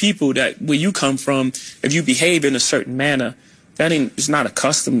have people that where you come from, if you behave in a certain manner, that is not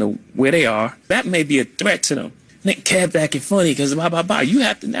accustomed to where they are. That may be a threat to them. They kept acting funny because blah, blah, blah. You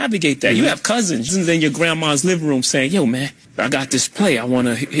have to navigate that. Mm-hmm. You have cousins in your grandma's living room saying, yo, man, I got this play. I want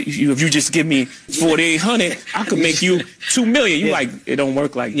to, if you just give me $4,800, I could make you $2 million. You like, it don't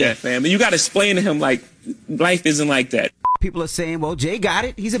work like that, fam. And you got to explain to him, like, life isn't like that. People are saying, well, Jay got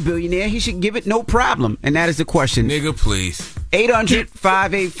it. He's a billionaire. He should give it no problem. And that is the question. Nigga, please.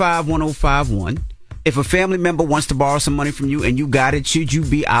 800-585-1051. If a family member wants to borrow some money from you and you got it, should you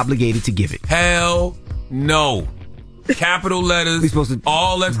be obligated to give it? Hell no. Capital letters,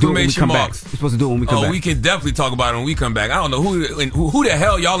 all exclamation marks. We're supposed to do it when we come back. Oh, we can definitely talk about it when we come back. I don't know who the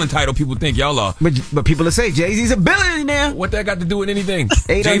hell y'all entitled people think y'all are. But people are saying Jay-Z's a billionaire. What that got to do with anything?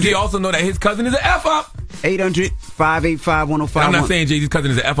 Jay-Z also know that his cousin is an F-up. 800-585-1051. I'm not saying Jay-Z's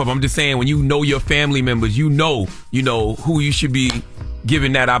cousin is an F-up. I'm just saying when you know your family members, you know who you should be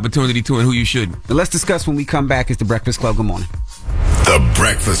giving that opportunity to and who you shouldn't. Now let's discuss when we come back. It's The Breakfast Club. Good morning. The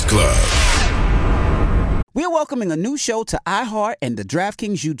Breakfast Club. We're welcoming a new show to iHeart and the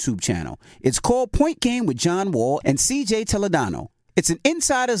DraftKings YouTube channel. It's called Point Game with John Wall and CJ Toledano. It's an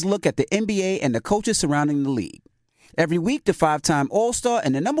insider's look at the NBA and the coaches surrounding the league. Every week, the 5-time All-Star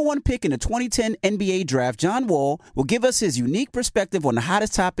and the #1 pick in the 2010 NBA Draft, John Wall, will give us his unique perspective on the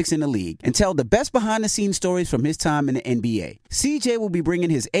hottest topics in the league and tell the best behind-the-scenes stories from his time in the NBA. CJ will be bringing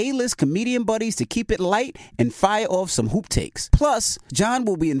his A-list comedian buddies to keep it light and fire off some hoop takes. Plus, John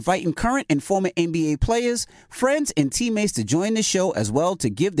will be inviting current and former NBA players, friends, and teammates to join the show as well to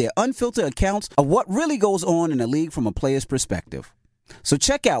give their unfiltered accounts of what really goes on in the league from a player's perspective. So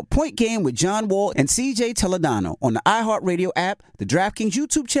check out Point Game with John Wall and CJ Toledano on the iHeartRadio app, the DraftKings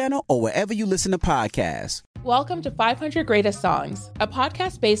YouTube channel, or wherever you listen to podcasts. Welcome to 500 Greatest Songs, a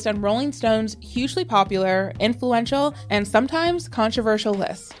podcast based on Rolling Stone's hugely popular, influential, and sometimes controversial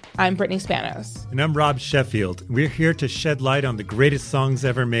list. I'm Brittany Spanos. And I'm Rob Sheffield. We're here to shed light on the greatest songs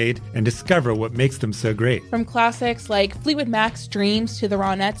ever made and discover what makes them so great. From classics like Fleetwood Mac's Dreams to the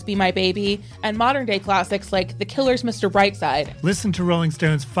Ronettes' Be My Baby, and modern-day classics like The Killer's Mr. Brightside. Listen to Rolling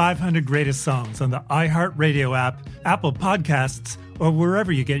Stone's 500 Greatest Songs on the iHeartRadio app, Apple Podcasts, or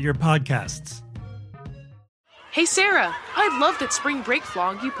wherever you get your podcasts. Hey Sarah, I love that spring break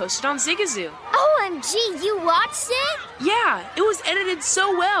vlog you posted on Zigazoo. OMG, you watched it? Yeah, it was edited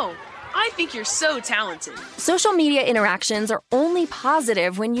so well. I think you're so talented. Social media interactions are only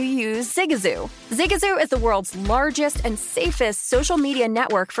positive when you use Zigazoo. Zigazoo is the world's largest and safest social media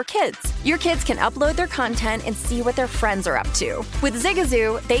network for kids. Your kids can upload their content and see what their friends are up to. With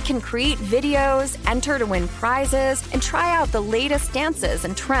Zigazoo, they can create videos, enter to win prizes, and try out the latest dances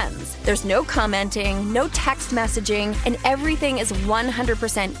and trends. There's no commenting, no text messaging, and everything is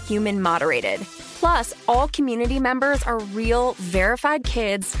 100% human moderated. Plus, all community members are real, verified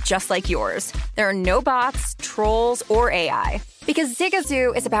kids just like yours. There are no bots, trolls, or AI. Because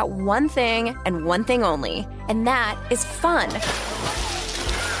Zigazoo is about one thing and one thing only, and that is fun.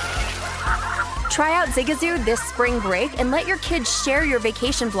 Try out Zigazoo this spring break and let your kids share your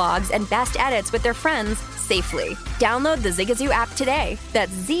vacation vlogs and best edits with their friends safely. Download the Zigazoo app today.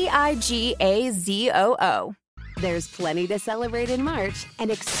 That's Zigazoo. There's plenty to celebrate in March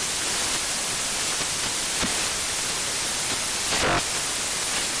and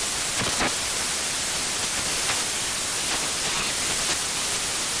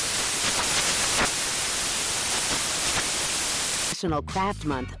National Craft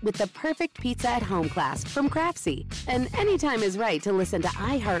Month with the perfect pizza at home class from Craftsy. And anytime is right to listen to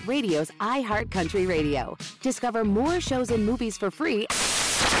iHeartRadio's iHeart Country Radio. Discover more shows and movies for free.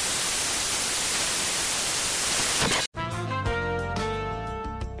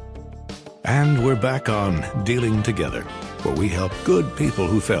 And we're back on Dealing Together, where we help good people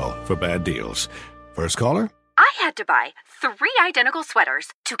who fell for bad deals. First caller? I had to buy 3 identical sweaters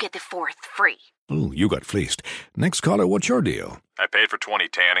to get the 4th free. Ooh, you got fleeced. Next caller, what's your deal? I paid for 20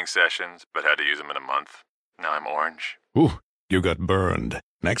 tanning sessions, but had to use them in a month. Now I'm orange. Ooh, you got burned.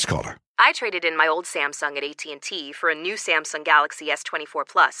 Next caller. I traded in my old Samsung at AT&T for a new Samsung Galaxy S24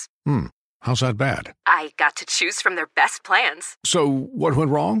 Plus. How's that bad? I got to choose from their best plans. So, what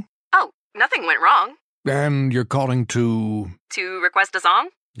went wrong? Oh, nothing went wrong. And you're calling to... To request a song?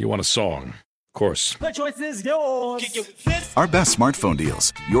 You want a song. Of course. The choice is yours. Our best smartphone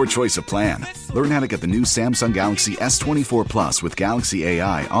deals. Your choice of plan. Learn how to get the new Samsung Galaxy S24 Plus with Galaxy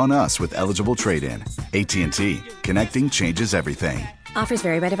AI on us with eligible trade-in. AT&T. Connecting changes everything. Offers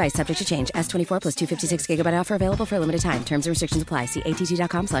vary by device, subject to change. S24 plus 256 gigabyte offer available for a limited time. Terms and restrictions apply. See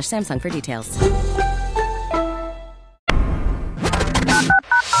att.com/Samsung for details.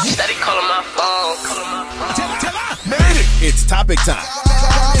 Steady calling my phone. Made it. It's topic time.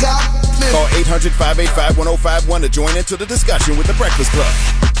 Call 800-585-1051 to join into the discussion with the Breakfast Club.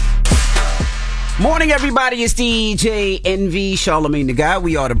 Morning, everybody. It's DJ NV, Charlamagne the Guy.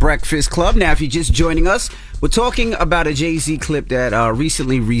 We are the Breakfast Club. Now, if you're just joining us, we're talking about a Jay-Z clip that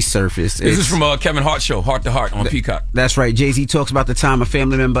recently resurfaced. This is from Kevin Hart's show, Heart to Heart, on Peacock. That's right. Jay-Z talks about the time a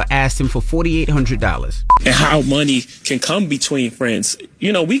family member asked him for $4,800. And how money can come between friends.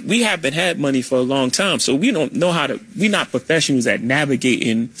 You know, we haven't had money for a long time, so we don't know how to, we're not professionals at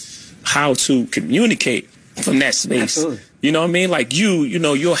navigating how to communicate from that space. Absolutely. You know what I mean? Like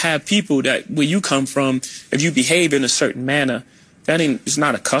you'll have people that where you come from, if you behave in a certain manner, that is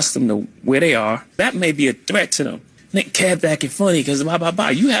not accustomed to where they are. That may be a threat to them. They cab back and funny because blah, blah, blah.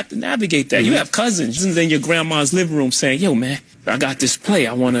 You have to navigate that. Mm-hmm. You have cousins in your grandma's living room saying, yo, man, I got this play.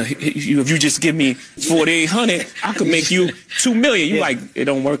 I want to, if you just give me $4,800, I could make you $2 million. You like, it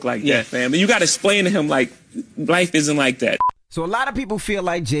don't work like that, fam. But you got to explain to him, like, life isn't like that. So a lot of people feel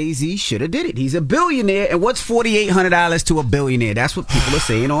like Jay-Z should have did it. He's a billionaire, and what's $4,800 to a billionaire? That's what people are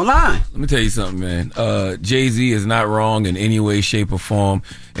saying online. Let me tell you something, man. Jay-Z is not wrong in any way, shape, or form.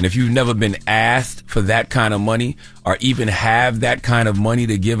 And if you've never been asked for that kind of money or even have that kind of money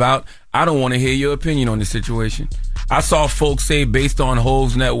to give out, I don't want to hear your opinion on the situation. I saw folks say based on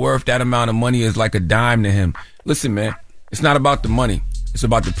Hov's net worth, that amount of money is like a dime to him. Listen, man, it's not about the money. It's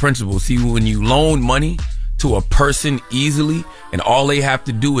about the principle. See, when you loan money to a person easily and all they have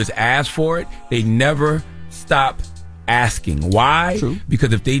to do is ask for it, they never stop asking. Why? True.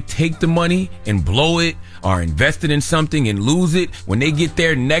 Because if they take the money and blow it or invest it in something and lose it, when they get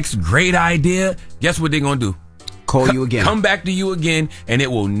their next great idea, guess what they're going to do? Call you again. Come back to you again, and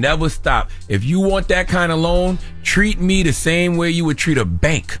it will never stop. If you want that kind of loan, treat me the same way you would treat a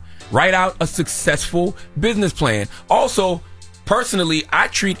bank. Write out a successful business plan. Also, personally, I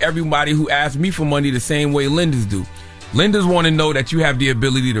treat everybody who asks me for money the same way lenders do. Lenders want to know that you have the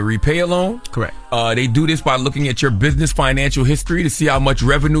ability to repay a loan. Correct. They do this by looking at your business financial history to see how much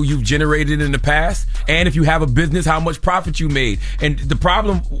revenue you've generated in the past. And if you have a business, how much profit you made. And the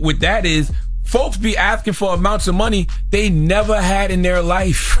problem with that is folks be asking for amounts of money they never had in their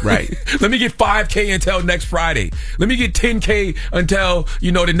life. Right. Let me get $5K until next Friday. Let me get $10K until,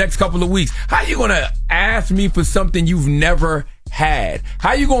 the next couple of weeks. How you going to ask me for something you've never had?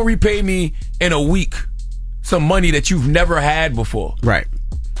 How you going to repay me in a week some money that you've never had before? Right.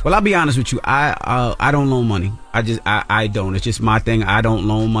 Well, I'll be honest with you. I don't loan money. I don't. It's just my thing. I don't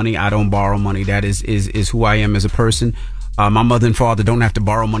loan money. I don't borrow money. That is who I am as a person. My mother and father don't have to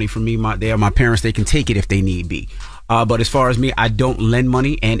borrow money from me. They are my parents. They can take it if they need be. But as far as me, I don't lend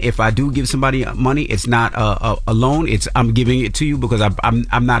money. And if I do give somebody money, it's not a loan. I'm giving it to you because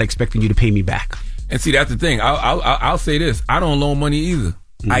I'm not expecting you to pay me back. And see, that's the thing. I'll say this. I don't loan money either.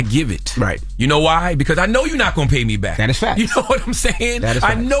 I give it. Right. You know why? Because I know you're not going to pay me back. That is fact. You know what I'm saying? That is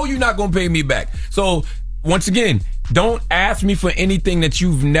fact. I know you're not going to pay me back. So, once again, don't ask me for anything that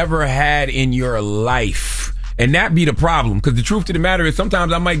you've never had in your life. And that be the problem. Because the truth of the matter is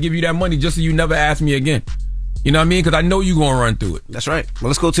sometimes I might give you that money just so you never ask me again. You know what I mean? Because I know you're going to run through it. That's right. Well,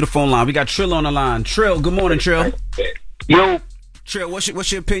 let's go to the phone line. We got Trill on the line. Trill, good morning, Trill. Yo. Trill,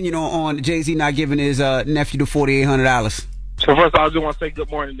 what's your opinion on Jay-Z not giving his nephew the $4,800? So first, I just want to say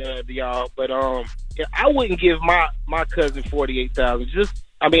good morning to y'all. But I wouldn't give my cousin $48,000.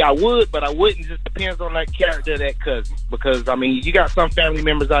 I would, but I wouldn't. Just depends on that character of that cousin. Because you got some family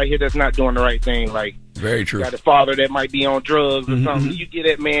members out here that's not doing the right thing. Like very true. You got a father that might be on drugs or something. You get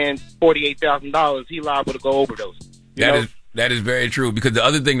that man $48,000, he liable to go overdose. That is very true, because the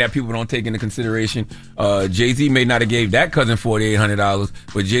other thing that people don't take into consideration, Jay-Z may not have gave that cousin $4,800,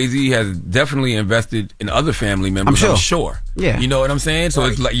 but Jay-Z has definitely invested in other family members, I'm sure. Yeah. You know what I'm saying? So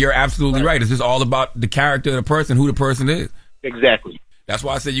It's like, you're absolutely right. It's just all about the character of the person, who the person is. Exactly. That's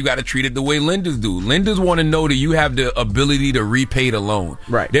why I said you got to treat it the way lenders do. Lenders want to know that you have the ability to repay the loan.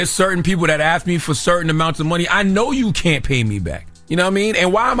 Right. There's certain people that ask me for certain amounts of money. I know you can't pay me back. You know what I mean?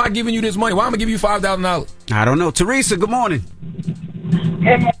 And why am I giving you this money? Why am I giving you $5,000? I don't know. Teresa, good morning. Good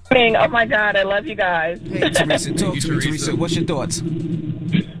morning. Oh, my God. I love you guys. Hey, Teresa. Talk to me, Teresa. What's your thoughts?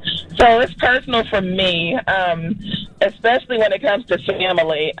 So it's personal for me, especially when it comes to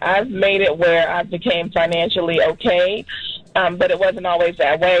family. I've made it where I became financially okay. But it wasn't always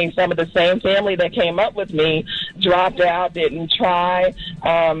that way. Some of the same family that came up with me dropped out, didn't try,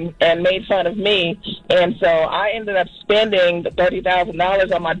 and made fun of me. And so I ended up spending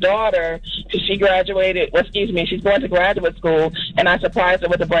 $30,000 on my daughter because she graduated, she's going to graduate school, and I surprised her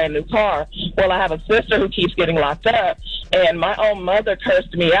with a brand new car. Well, I have a sister who keeps getting locked up, and my own mother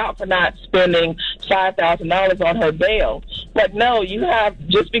cursed me out for not spending $5,000 on her bail. But no,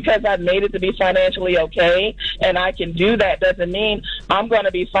 just because I've made it to be financially okay, and I can do that, doesn't mean I'm going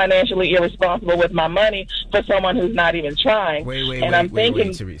to be financially irresponsible with my money for someone who's not even trying.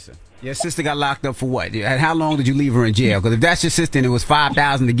 Wait, Teresa. Your sister got locked up for what? And how long did you leave her in jail? Because if that's your sister and it was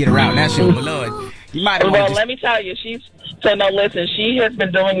 $5,000 to get her out, that's your blood. You might. Well, let me tell you, she has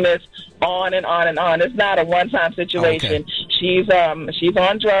been doing this on and on and on. It's not a one-time situation. Okay. She's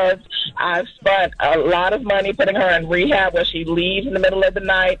on drugs. I've spent a lot of money putting her in rehab where she leaves in the middle of the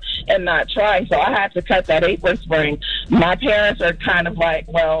night and not trying. So I had to cut that apron string. My parents are kind of like,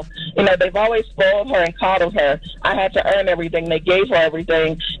 they've always spoiled her and coddled her. I had to earn everything. They gave her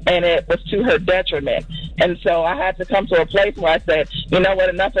everything, and it was to her detriment. And so I had to come to a place where I said, you know what,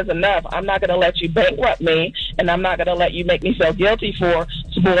 enough is enough. I'm not going to let you bankrupt me, and I'm not going to let you make me feel guilty for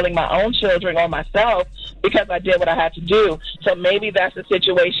spoiling my own children or myself because I did what I had to do. So maybe that's the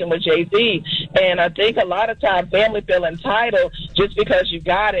situation with Jay-Z. And I think a lot of times family feel entitled just because you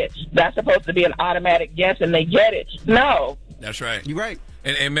got it. That's supposed to be an automatic yes and they get it. No. That's right. You're right.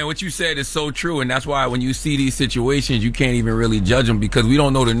 And man, what you said is so true, and that's why when you see these situations, you can't even really judge them because we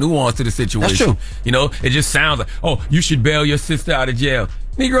don't know the nuance to the situation. That's true. You know, it just sounds like, oh, you should bail your sister out of jail.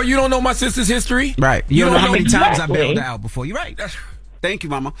 Negro, you don't know my sister's history. Right. You don't know how many times I Exactly. bailed out before. You're right. Thank you,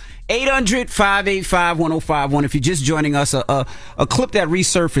 Mama. 800-585-1051. If you're just joining us, a clip that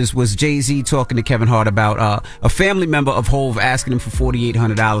resurfaced was Jay-Z talking to Kevin Hart about a family member of Hov asking him for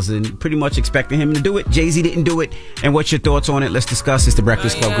 $4,800 and pretty much expecting him to do it. Jay-Z didn't do it. And what's your thoughts on it? Let's discuss. It's the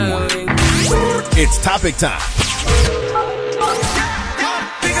Breakfast Club. Good morning. It's topic time.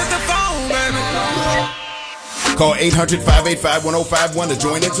 Call 800-585-1051 to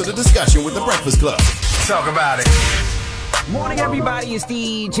join into the discussion with the Breakfast Club. Talk about it. Morning, everybody. It's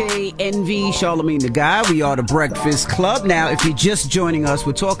DJ NV, Charlamagne the Guy. We are the Breakfast Club. Now, if you're just joining us,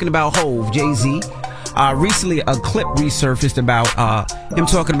 we're talking about Hov, Jay-Z. Recently, a clip resurfaced about him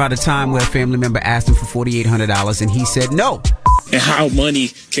talking about a time where a family member asked him for $4,800 and he said no. And how money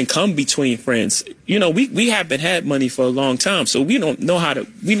can come between friends. You know, we haven't had money for a long time, so we don't know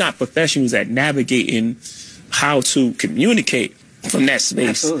we're not professionals at navigating how to communicate from that space.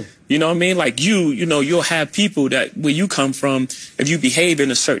 Absolutely. You know what I mean? Like you'll have people that where you come from, if you behave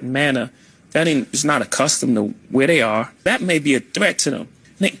in a certain manner, it's not accustomed to where they are. That may be a threat to them.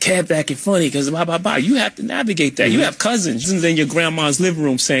 They cab acting funny because blah, blah, blah. You have to navigate that. You have cousins in your grandma's living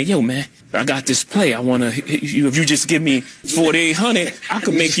room saying, yo, man, I got this play. I want to hit you. If you just give me $4,800, I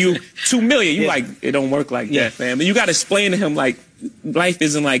could make you $2 million. You like, it don't work like that, fam. And you got to explain to him, like, life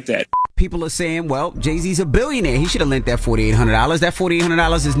isn't like that. People are saying, well, Jay-Z's a billionaire. He should have lent that $4,800. That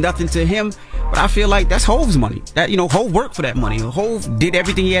 $4,800 is nothing to him. But I feel like that's Hov's money. Hov worked for that money. Hov did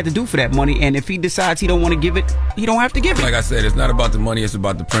everything he had to do for that money. And if he decides he don't want to give it, he don't have to give it. Like I said, it's not about the money. It's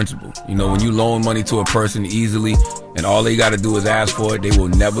about the principle. You know, when you loan money to a person easily and all they got to do is ask for it, they will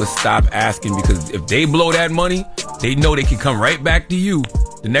never stop asking because if they blow that money, they know they can come right back to you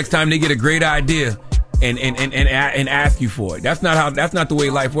the next time they get a great idea and ask you for it. That's not the way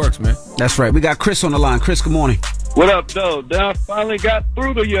life works, man. That's right. We got Chris on the line. Chris, good morning. What up, Doe? I finally got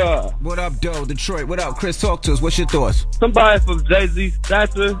through to y'all. What up, Doe? Detroit. What up, Chris? Talk to us. What's your thoughts? Somebody from Jay-Z's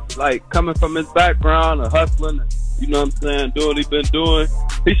stature, like coming from his background and hustling, you know what I'm saying, doing what he's been doing,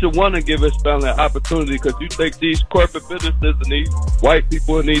 he should want to give his family an opportunity because you think these corporate businesses and these white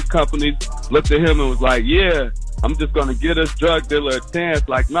people in these companies looked at him and was like, yeah, I'm just going to give this drug dealer a chance.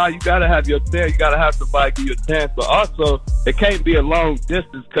 Like, nah, you got to have your chance. You got to have somebody give you a chance. But also, it can't be a long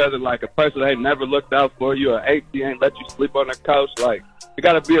distance cousin, like a person that ain't never looked out for you, or auntie ain't let you sleep on the couch. Like, it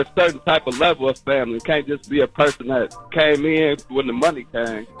got to be a certain type of level of family. It can't just be a person that came in when the money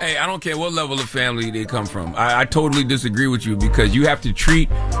came. Hey, I don't care what level of family they come from. I totally disagree with you because you have to treat,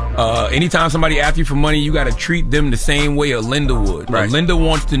 anytime somebody asks you for money, you got to treat them the same way a lender would. Right. A lender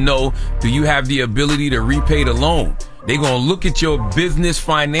wants to know, do you have the ability to repay the loan? They're going to look at your business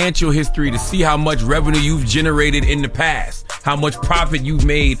financial history to see how much revenue you've generated in the past, how much profit you've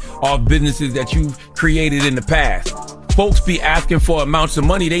made off businesses that you've created in the past. Folks be asking for amounts of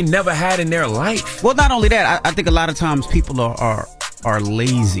money they never had in their life. Well, not only that, I think a lot of times people are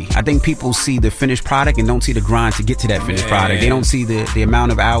lazy. I think people see the finished product and don't see the grind to get to that finished product. They don't see the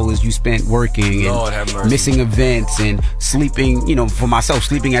amount of hours you spent working and missing events and sleeping, for myself,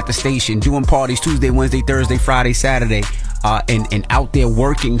 sleeping at the station, doing parties Tuesday, Wednesday, Thursday, Friday, Saturday, and out there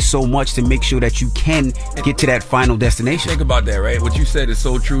working so much to make sure that you can get to that final destination. Think about that, right? What you said is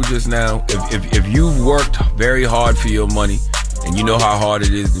so true just now. If you've worked very hard for your money and you know how hard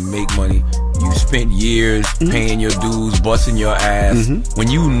it is to make money, you spent years paying your dues, busting your ass. When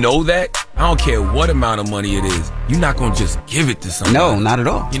you know that, I don't care what amount of money it is, you're not going to just give it to somebody. No, not at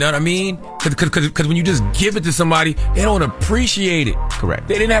all. You know what I mean? Because when you just give it to somebody, they don't appreciate it. Correct.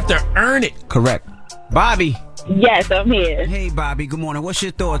 They didn't have to earn it. Correct. Bobby. Yes, I'm here. Hey, Bobby. Good morning. What's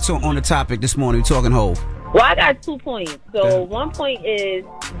your thoughts on the topic this morning? We're talking Hov. Well, I got 2 points. So one point is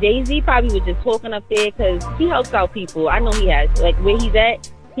Jay-Z probably was just talking up there because he helps out people. I know he has. Like, where he's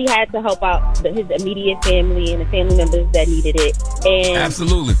at, he had to help out his immediate family and the family members that needed it. And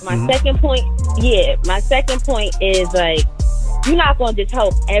absolutely. My second point is, like, you're not going to just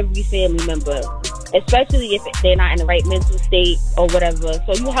help every family member, especially if they're not in the right mental state or whatever.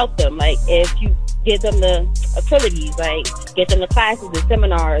 So you help them. Like, if you give them the activities, like get them the classes and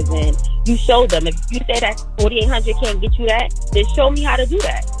seminars, and you show them. If you say that $4,800 can't get you that, then show me how to do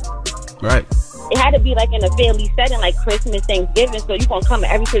that. Right. It had to be like in a family setting, like Christmas, Thanksgiving. So you gonna come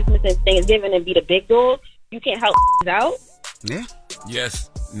every Christmas and Thanksgiving and be the big dog? You can't help out. Yeah.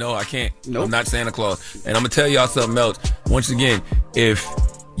 Yes. No, I can't. Nope. I'm not Santa Claus. And I'm gonna tell y'all something else. Once again, if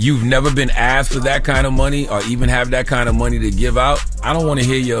you've never been asked for that kind of money or even have that kind of money to give out, I don't want to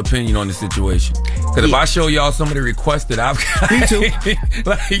hear your opinion on the situation. Because if I show y'all some of the requests that I've got, me too.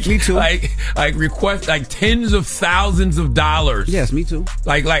 Me too. Like requests like tens of thousands of dollars. Yes, me too.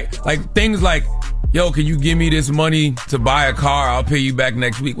 Like things like, yo, can you give me this money to buy a car? I'll pay you back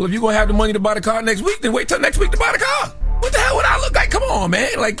next week. Well, if you're gonna have the money to buy the car next week, then wait till next week to buy the car. What the hell would I look like? Come on,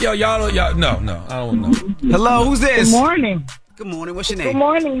 man. Like, y'all, no, I don't know. Hello, who's this? Good morning. Good morning. What's your name? Good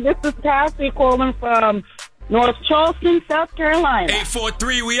morning. This is Cassie calling from North Charleston, South Carolina.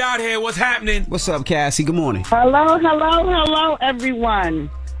 843, we out here. What's happening? What's up, Cassie? Good morning. Hello, everyone.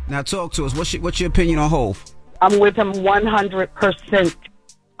 Now talk to us. What's your opinion on Hov? I'm with him 100%.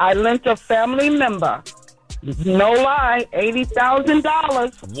 I lent a family member, no lie,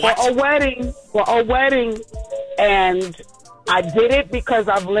 $80,000 for a wedding, and I did it because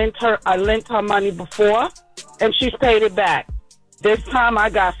I lent her money before, and she's paid it back. This time I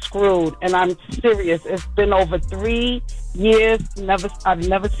got screwed, and I'm serious. It's been over 3 years. I've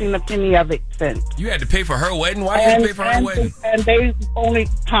never seen a penny of it since. You had to pay for her wedding? Why you had to pay for her wedding? And they only,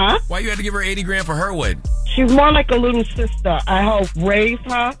 Why you had to give her $80,000 for her wedding? She's more like a little sister. I helped raise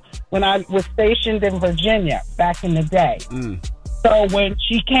her when I was stationed in Virginia back in the day. So when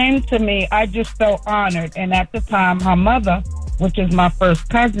she came to me, I just felt honored. And at the time, her mother, which is my first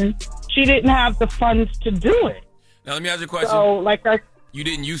cousin, she didn't have the funds to do it. Now, let me ask you a question. So, you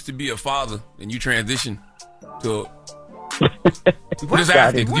didn't used to be a father, and you transitioned to I'm just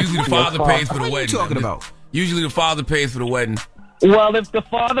asking, because usually the father pays for the wedding. What are you talking about? Usually the father pays for the wedding. Well, if the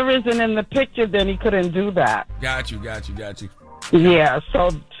father isn't in the picture, then he couldn't do that. Got you. Yeah, so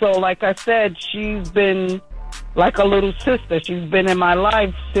like I said, she's been like a little sister. She's been in my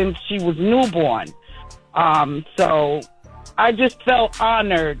life since she was newborn. So I just felt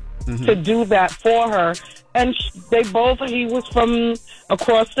honored to do that for her. And he was from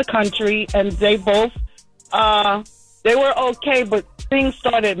across the country, and they both, they were okay, but things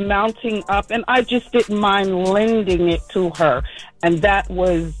started mounting up, and I just didn't mind lending it to her. And that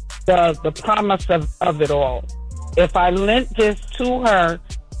was the promise of it all. If I lent this to her,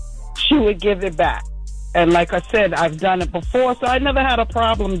 she would give it back. And like I said, I've done it before, so I never had a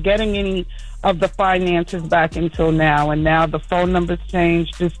problem getting any of the finances back until now. And now the phone number's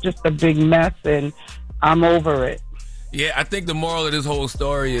changed. It's just a big mess, and I'm over it. Yeah, I think the moral of this whole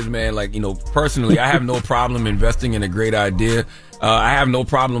story is, man, like, personally, I have no problem investing in a great idea. I have no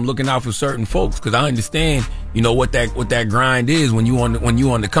problem looking out for certain folks, because I understand, what that grind is when you on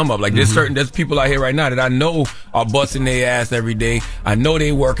the come up. Like, there's people out here right now that I know are busting their ass every day. I know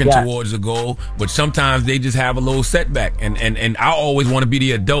they working towards a goal, but sometimes they just have a little setback. And I always want to be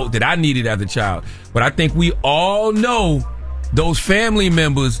the adult that I needed as a child. But I think we all know those family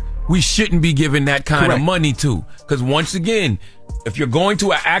members we shouldn't be giving that kind of money to. Because once again, if you're going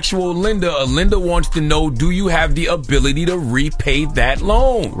to an actual lender, a lender wants to know, do you have the ability to repay that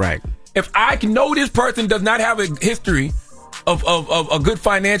loan? Right. If I know this person does not have a history of a good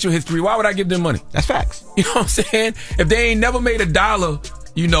financial history, why would I give them money? That's facts. You know what I'm saying? If they ain't never made $1,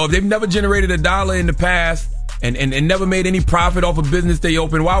 if they've never generated $1 in the past, and never made any profit off a business they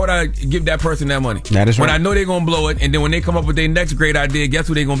opened, why would I give that person that money? That is right. When I know they're going to blow it, and then when they come up with their next great idea, guess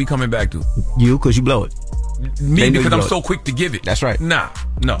who they're going to be coming back to? You, because you blow it. Me, because I'm so quick to give it. That's right. Nah,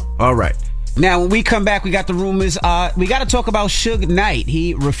 no. All right. Now, when we come back, we got the rumors. We got to talk about Suge Knight.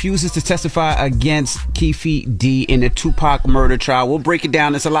 He refuses to testify against Keefe D in the Tupac murder trial. We'll break it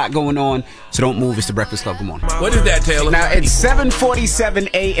down. There's a lot going on, so don't move. It's the Breakfast Club. Good morning. What is that, Taylor? Now, it's 7:47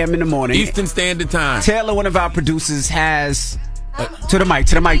 a.m. in the morning. Eastern Standard Time. Taylor, one of our producers, has... to the mic,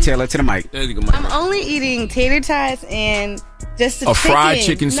 Taylor, to the mic. I'm only eating tater tots and just a fried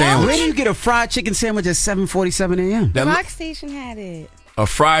chicken sandwich. Where do you get a fried chicken sandwich at 7:47 a.m.? The Rock Station had it. A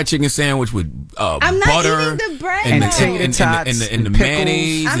fried chicken sandwich with I'm not butter eating the bread and the tater tots and the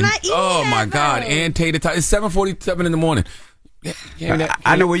mayonnaise. I'm not eating oh my that, God! though. And tater tots. It's 7:47 in the morning.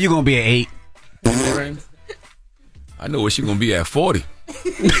 I know where you're gonna be at 8. I know where she's gonna be at 40.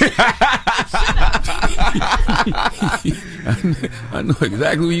 I know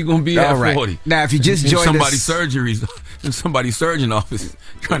exactly where you're gonna be at 40. Now, if you just joined somebody's surgeon office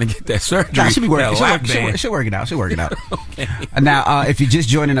trying to get that surgery. Nah, she'll be working. She'll work it out. Okay. Now, if you're just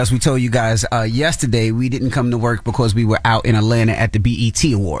joining us, we told you guys yesterday we didn't come to work because we were out in Atlanta at the BET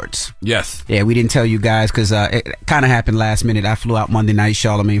Awards. Yes. Yeah, we didn't tell you guys because it kind of happened last minute. I flew out Monday night.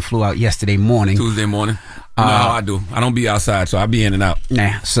 Charlamagne flew out yesterday morning. Tuesday morning. No, I do. I don't be outside, so I be in and out.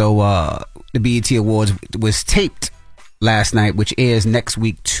 Nah, so the BET Awards was taped last night, which airs next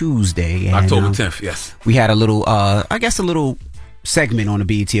week Tuesday. And, October 10th, yes. We had a little, a little segment on the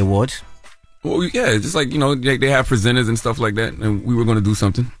BET Awards. Well, yeah, just like, they have presenters and stuff like that, and we were going to do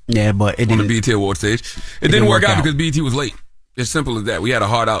something. Yeah, but it on the BET Awards stage. It didn't work out because BET was late. It's simple as that. We had a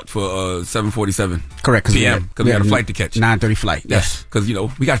hard out for 7:47. Correct. PM because we had a flight to catch. 9:30 flight. Yes, because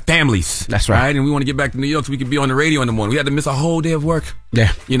we got families. That's right. And we want to get back to New York so we can be on the radio in the morning. We had to miss a whole day of work.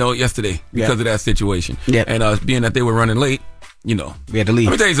 Yeah. Yesterday because of that situation. Yeah. And being that they were running late, we had to leave.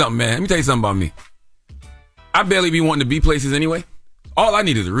 Let me tell you something, man. Let me tell you something about me. I barely be wanting to be places anyway. All I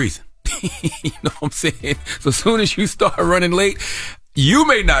need is a reason. You know what I'm saying? So as soon as you start running late, you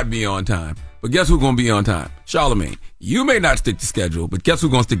may not be on time. But guess who's going to be on time? Charlamagne. You may not stick to schedule, but guess who's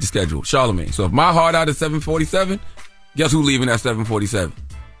going to stick to schedule? Charlamagne. So if my hard out is 7:47, guess who's leaving at 7:47?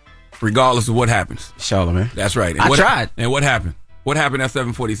 Regardless of what happens. Charlamagne. That's right. I tried. And what happened? What happened at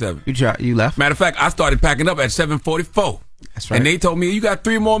 7:47? You tried. You left. Matter of fact, I started packing up at 7:44. That's right. And they told me, you got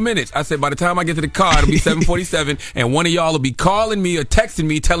 3 more minutes. I said, by the time I get to the car, it'll be 7:47, and one of y'all will be calling me or texting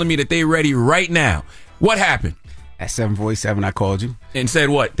me, telling me that they ready right now. What happened? At 7:47, I called you. And said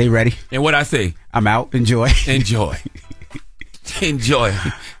what? They ready. And what I say? I'm out. Enjoy. Enjoy.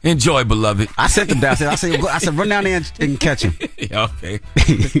 Enjoy, beloved. I sent them down. I said, run down there and catch him. Okay.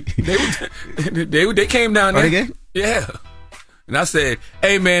 they came down there. Oh, they did? Yeah. And I said,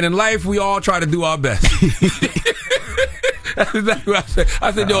 hey, man, in life, we all try to do our best. That's exactly what I said.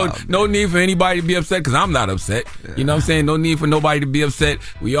 I said, no need for anybody to be upset because I'm not upset. You know what I'm saying? No need for nobody to be upset.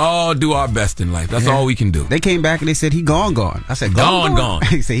 We all do our best in life. That's all we can do. They came back and they said, he gone. I said, gone.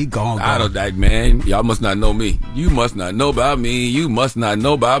 They said, he gone. I don't like, man. Y'all must not know me. You must not know about me. You must not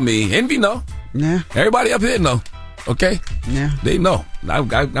know about me. Envy know. Yeah. Everybody up here know. Okay? Yeah. They know.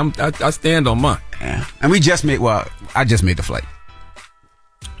 I stand on mine. Yeah. And I just made the flight.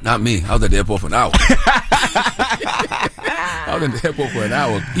 Not me. I was at the airport for an hour. I was at the airport for an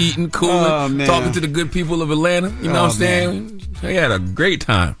hour, eating, cooling, talking to the good people of Atlanta. You know what I'm saying? They had a great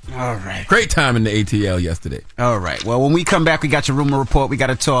time. All right. Great time in the ATL yesterday. All right. Well, when we come back, we got your rumor report. We got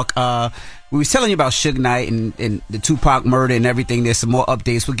to talk. We was telling you about Suge Knight and the Tupac murder and everything. There's some more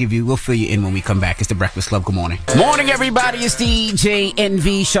updates. We'll fill you in when we come back. It's the Breakfast Club. Good morning. Morning, everybody. It's DJ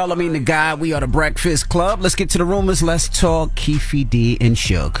NV, Charlamagne the Guy. We are the Breakfast Club. Let's get to the rumors. Let's talk Keefe D and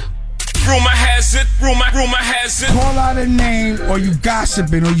Suge. Rumor has it. Call out a name, or you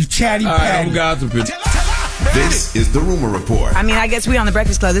gossiping, or you chatty patty. I'm gossiping. This is the rumor report. I mean, I guess we on the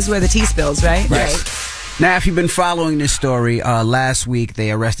Breakfast Club. This is where the tea spills, right? Right. Now, if you've been following this story, last week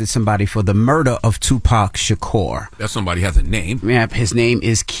they arrested somebody for the murder of Tupac Shakur. That somebody has a name. Yeah, his name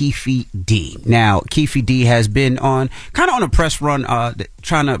is Keefe D. Now, Keefe D has been on a press run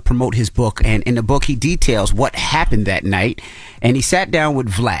trying to promote his book. And in the book, he details what happened that night. And he sat down with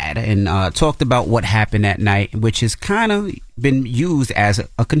Vlad and talked about what happened that night, which has kind of been used as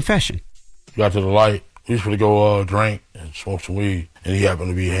a confession. Got to the light. We was going to go drink and smoke some weed. And he happened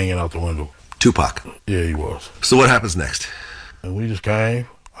to be hanging out the window. Tupac. Yeah, he was. So what happens next? And we just came.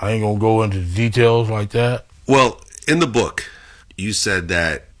 I ain't gonna go into the details like that. Well, in the book, you said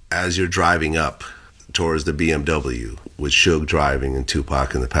that as you're driving up towards the BMW with Suge driving and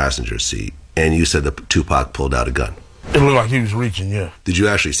Tupac in the passenger seat, and you said that Tupac pulled out a gun. It looked like he was reaching, yeah. Did you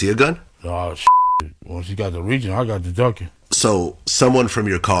actually see a gun? No, once he got to reaching, I got to ducking. So someone from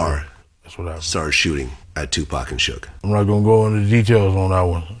your car That's what happened. Started shooting at Tupac and Suge. I'm not gonna go into the details on that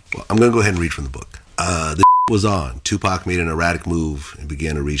one. Well, I'm gonna go ahead and read from the book. The was on. Tupac made an erratic move and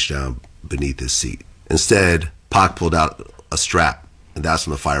began to reach down beneath his seat. Instead, Pac pulled out a strap, and that's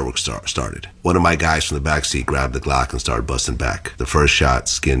when the fireworks started. One of my guys from the back seat grabbed the Glock and started busting back. The first shot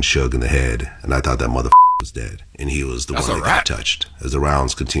skinned Suge in the head, and I thought that motherfucker was dead. And he was the one that got touched. As the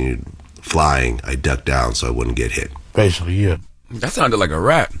rounds continued flying, I ducked down so I wouldn't get hit. Basically, yeah. That sounded like a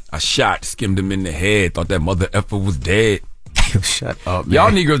rap. A shot skimmed him in the head, thought that mother effer was dead. Shut up, man.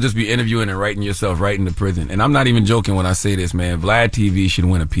 Y'all Negroes just be interviewing and writing yourself right into prison. And I'm not even joking when I say this, man. Vlad TV should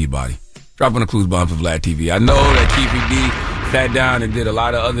win a Peabody. Dropping the clues bomb for Vlad TV. I know that Keefe D sat down and did a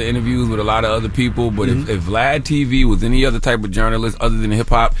lot of other interviews with a lot of other people, but if Vlad TV was any other type of journalist other than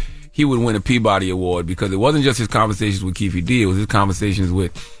hip-hop, he would win a Peabody Award, because it wasn't just his conversations with Keefe D, it was his conversations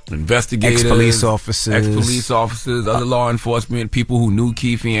with investigators, ex-police officers, other law enforcement, people who knew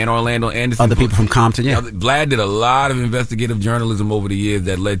Keefe and Orlando Anderson. Other people from Compton, yeah. Vlad did a lot of investigative journalism over the years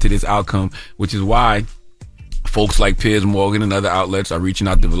that led to this outcome, which is why folks like Piers Morgan and other outlets are reaching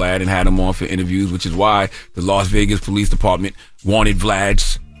out to Vlad and had him on for interviews, which is why the Las Vegas Police Department wanted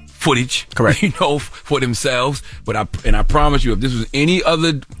Vlad's footage, correct? For themselves. But I promise you, if this was any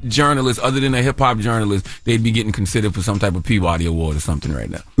other journalist other than a hip hop journalist, they'd be getting considered for some type of Peabody Award or something right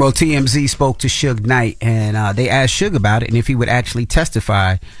now. Well, TMZ spoke to Suge Knight, and they asked Suge about it and if he would actually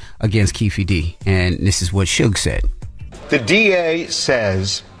testify against Keefe D. And this is what Suge said. The DA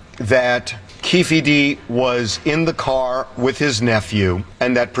says that Keefe D was in the car with his nephew,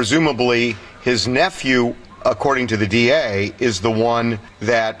 and that presumably his nephew according to the DA, is the one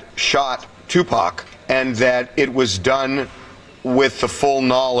that shot Tupac, and that it was done with the full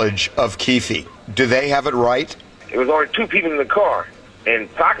knowledge of Keefe. Do they have it right? It was only two people in the car.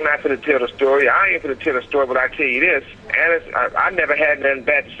 And Pac not going to tell the story. I ain't going to tell the story, but I tell you this. And I never had nothing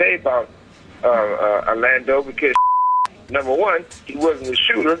bad to say about Orlando because, number one, he wasn't the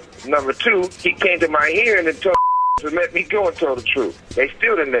shooter. Number two, he came to my hearing and told to let me go and told the truth. They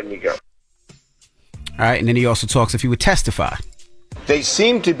still didn't let me go. All right, and then he also talks if he would testify. They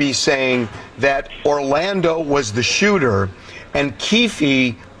seem to be saying that Orlando was the shooter and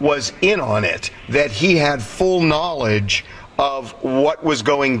Keefe was in on it, that he had full knowledge of what was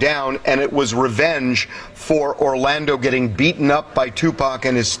going down, and it was revenge for Orlando getting beaten up by Tupac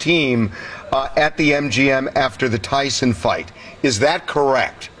and his team at the MGM after the Tyson fight. Is that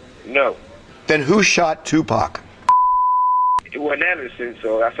correct? No. Then who shot Tupac? It wasn't Anderson,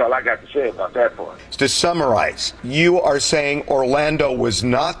 so that's all I got to say about that part. To summarize, you are saying Orlando was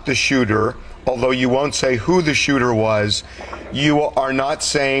not the shooter, although you won't say who the shooter was. You are not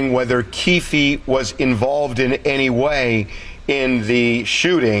saying whether Keefe was involved in any way in the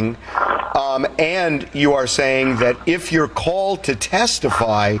shooting, and you are saying that if you're called to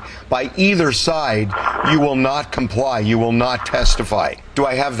testify by either side, you will not comply, you will not testify. Do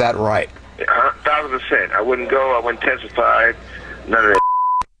I have that right? 1,000%. I wouldn't go, I wouldn't testify, none of that.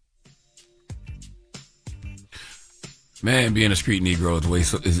 Man, being a street Negro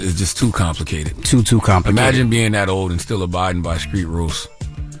is just too complicated. Too complicated. Imagine being that old and still abiding by street rules.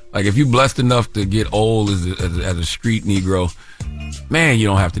 Like, if you're blessed enough to get old as a street Negro, man, you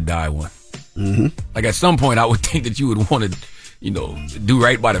don't have to die one. Mm-hmm. Like, at some point, I would think that you would want to, do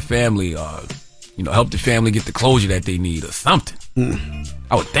right by the family, help the family get the closure that they need or something.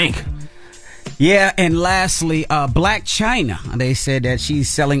 I would think. Yeah, and lastly, Black China. They said that she's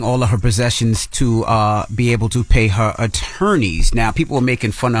selling all of her possessions to be able to pay her attorneys. Now, people are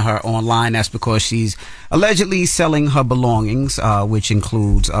making fun of her online. That's because she's allegedly selling her belongings, which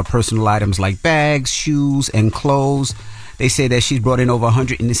includes personal items like bags, shoes, and clothes. They say that she's brought in over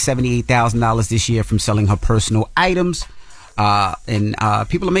 $178,000 this year from selling her personal items. And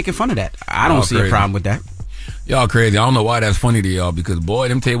people are making fun of that. I don't see a problem with that. Y'all crazy. I don't know why that's funny to y'all because, boy,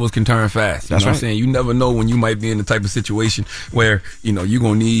 them tables can turn fast. You know what I'm saying? You never know when you might be in the type of situation where, you're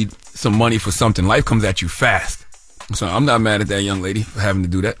going to need some money for something. Life comes at you fast. So I'm not mad at that young lady for having to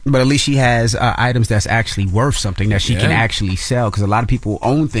do that. But at least she has items that's actually worth something that she can actually sell, because a lot of people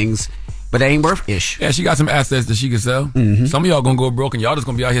own things, but they ain't worth-ish. Yeah, she got some assets that she can sell. Mm-hmm. Some of y'all going to go broke and y'all just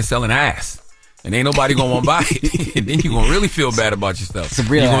going to be out here selling ass. And ain't nobody going to want to buy it. And then you're going to really feel bad about yourself. Some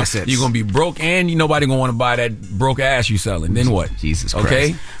real assets. You're going to be broke and nobody going to want to buy that broke ass you selling. Then what? Jesus Christ.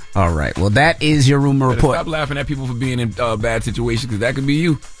 Okay? All right. Well, that is your rumor report. Stop laughing at people for being in bad situations, because that could be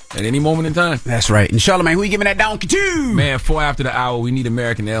you at any moment in time. That's right. And Charlamagne, who you giving that donkey to? Man, 4 after the hour, we need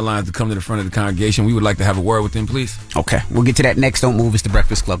American Airlines to come to the front of the congregation. We would like to have a word with them, please. Okay. We'll get to that next. Don't move. It's The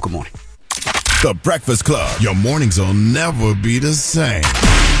Breakfast Club. Good morning. The Breakfast Club. Your mornings will never be the same.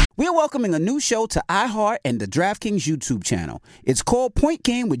 We're welcoming a new show to iHeart and the DraftKings YouTube channel. It's called Point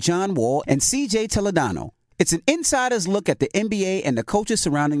Game with John Wall and CJ Toledano. It's an insider's look at the NBA and the coaches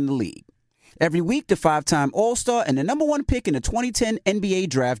surrounding the league. Every week, the 5-time All-Star and the number 1 pick in the 2010 NBA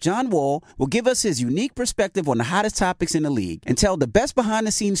Draft, John Wall, will give us his unique perspective on the hottest topics in the league and tell the best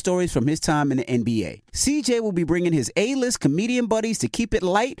behind-the-scenes stories from his time in the NBA. CJ will be bringing his A-list comedian buddies to keep it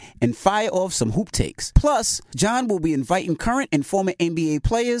light and fire off some hoop takes. Plus, John will be inviting current and former NBA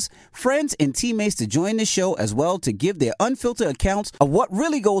players, friends, and teammates to join the show as well to give their unfiltered accounts of what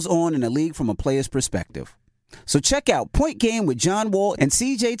really goes on in the league from a player's perspective. So check out Point Game with John Wall and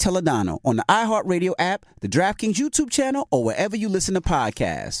CJ Toledano on the iHeartRadio app, the DraftKings YouTube channel, or wherever you listen to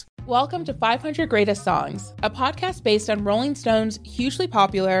podcasts. Welcome to 500 Greatest Songs, a podcast based on Rolling Stone's hugely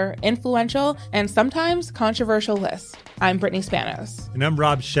popular, influential, and sometimes controversial list. I'm Brittany Spanos. And I'm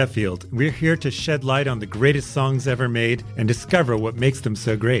Rob Sheffield. We're here to shed light on the greatest songs ever made and discover what makes them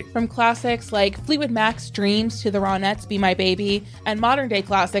so great. From classics like Fleetwood Mac's Dreams to the Ronettes' Be My Baby, and modern-day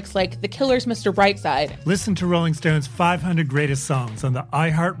classics like The Killer's Mr. Brightside. Listen to Rolling Stone's 500 Greatest Songs on the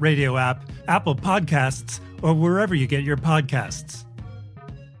iHeartRadio app, Apple Podcasts, or wherever you get your podcasts.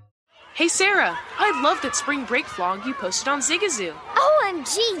 Hey Sarah, I love that spring break vlog you posted on Zigazoo.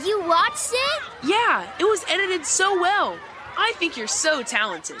 OMG, you watched it? Yeah, it was edited so well. I think you're so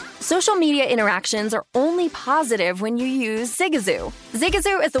talented. Social media interactions are only positive when you use Zigazoo.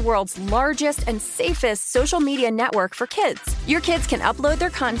 Zigazoo is the world's largest and safest social media network for kids. Your kids can upload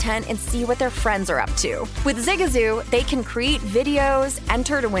their content and see what their friends are up to. With Zigazoo, they can create videos,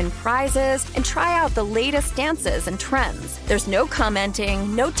 enter to win prizes, and try out the latest dances and trends. There's no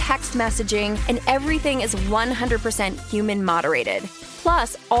commenting, no text messaging, and everything is 100% human moderated.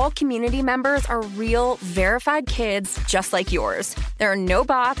 Plus, all community members are real, verified kids just like yours. There are no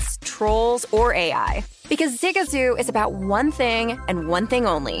bots, trolls, or AI. Because Zigazoo is about one thing and one thing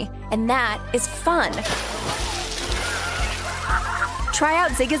only, and that is fun. Try out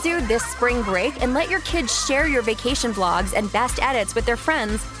Zigazoo this spring break and let your kids share your vacation vlogs and best edits with their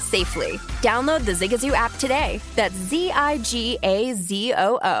friends safely. Download the Zigazoo app today. That's Zigazoo.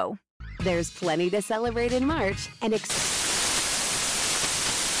 There's plenty to celebrate in March and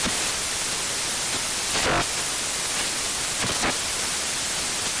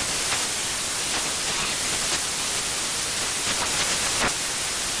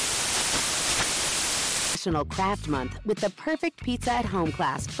National Craft Month with the perfect pizza at home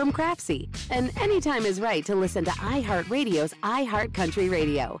class from Craftsy. And anytime is right to listen to iHeartRadio's iHeart Country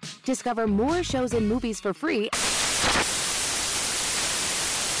Radio. Discover more shows and movies for free.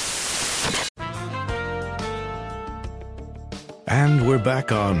 And we're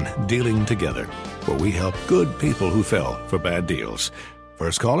back on Dealing Together, where we help good people who fell for bad deals.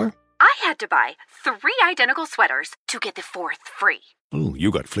 First caller? I had to buy 3 identical sweaters to get the 4th free. Oh,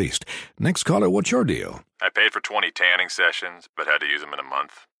 you got fleeced. Next caller, what's your deal? I paid for 20 tanning sessions, but had to use them in a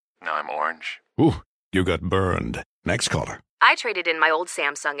month. Now I'm orange. Ooh, you got burned. Next caller. I traded in my old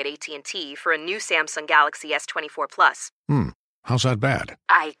Samsung at AT&T for a new Samsung Galaxy S24 Plus. How's that bad?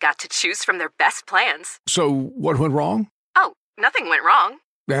 I got to choose from their best plans. So, what went wrong? Oh, nothing went wrong.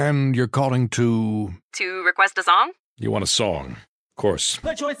 And you're calling to... To request a song? You want a song. Of course.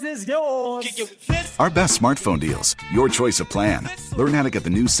 The choice is yours. Our best smartphone deals. Your choice of plan. Learn how to get the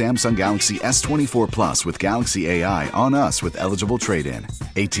new Samsung Galaxy S24 Plus with Galaxy AI on us with eligible trade-in.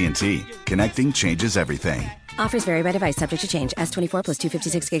 AT&T. Connecting changes everything. Offers vary by device, subject to change. S24 plus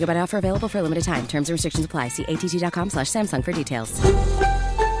 256 gigabyte offer available for a limited time. Terms and restrictions apply. See att.com/Samsung for details. I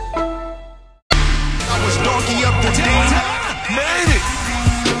was donkey up the day. Made it.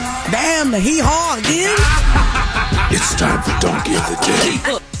 Damn, the hee-haw again. It's time for Donkey of the Day.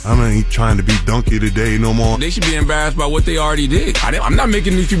 I ain't trying to be donkey today no more. They should be embarrassed by what they already did. I'm not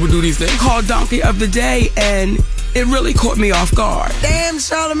making these people do these things. Called Donkey of the Day, and it really caught me off guard. Damn,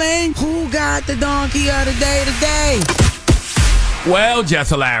 Charlamagne, who got the Donkey of the Day today? Well, just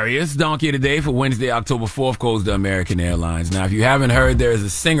hilarious. Donkey of the Day for Wednesday, October 4th goes to American Airlines. Now, if you haven't heard, there is a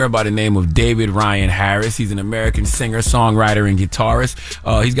singer by the name of David Ryan Harris. He's an American singer, songwriter, and guitarist.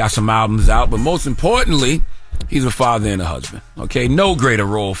 He's got some albums out, but most importantly, he's a father and a husband. Okay, no greater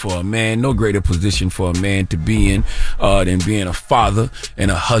role for a man, no greater position for a man to be in than being a father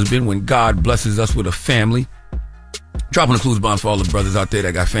and a husband when God blesses us with a family. Dropping a clues bomb for all the brothers out there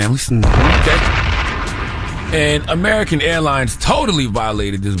that got families. Okay. And American Airlines totally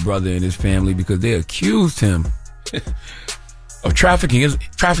violated this brother and his family because they accused him of trafficking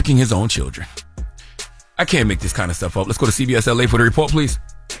his own children. I can't make this kind of stuff up. Let's go to CBS LA for the report, please.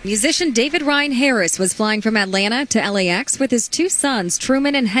 Musician David Ryan Harris was flying from Atlanta to LAX with his 2 sons,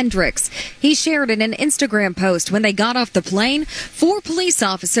 Truman and Hendrix. He shared in an Instagram post when they got off the plane, 4 police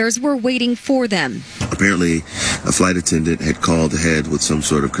officers were waiting for them. Apparently, a flight attendant had called ahead with some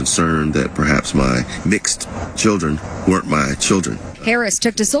sort of concern that perhaps my mixed children weren't my children. Harris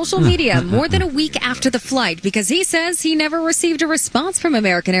took to social media more than a week after the flight because he says he never received a response from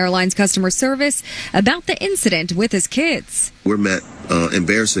American Airlines customer service about the incident with his kids. We're met,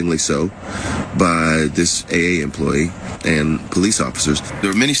 embarrassingly so, by this AA employee and police officers.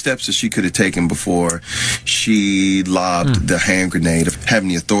 There were many steps that she could have taken before she lobbed the hand grenade of having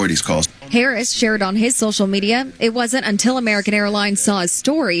the authorities call. Harris shared on his social media, it wasn't until American Airlines saw his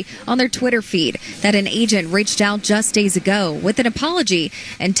story on their Twitter feed that an agent reached out just days ago with an apology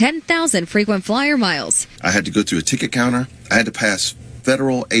and 10,000 frequent flyer miles. I had to go through a ticket counter. I had to pass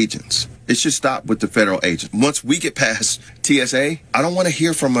federal agents. It should stop with the federal agents. Once we get past TSA, I don't want to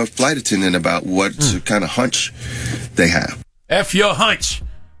hear from a flight attendant about what kind of hunch they have. F your hunch.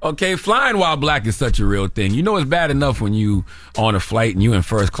 Okay, flying while black is such a real thing. You know it's bad enough when you on a flight and you in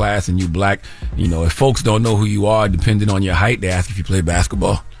first class and you black. You know, if folks don't know who you are, depending on your height, they ask if you play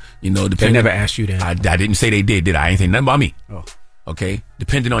basketball. You know, They never asked you that. I didn't say they did I? I ain't saying nothing about me. Oh. Okay,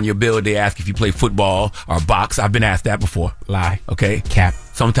 depending on your build, they ask if you play football or box. I've been asked that before. Lie. Okay. Cap.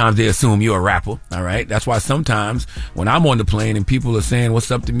 Sometimes they assume you're a rapper. All right. That's why sometimes when I'm on the plane and people are saying what's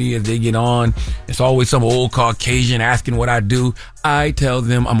up to me as they get on, it's always some old Caucasian asking what I do. I tell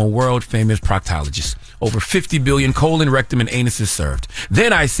them I'm a world famous proctologist. Over 50 billion colon, rectum, and anuses served.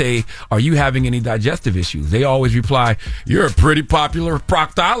 Then I say, are you having any digestive issues? They always reply, you're a pretty popular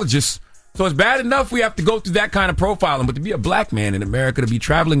proctologist. So it's bad enough we have to go through that kind of profiling, but to be a black man in America, to be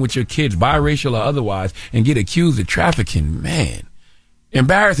traveling with your kids, biracial or otherwise, and get accused of trafficking, man,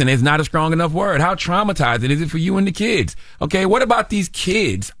 embarrassing is not a strong enough word. How traumatizing is it for you and the kids? Okay, what about these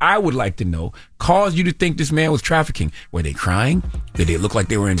kids, I would like to know, caused you to think this man was trafficking? Were they crying? Did they look like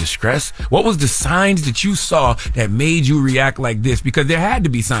they were in distress? What was the signs that you saw that made you react like this? Because there had to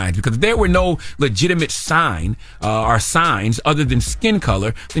be signs. Because if there were no legitimate sign or signs other than skin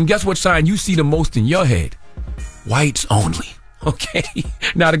color, then guess what sign you see the most in your head? Whites only. Okay?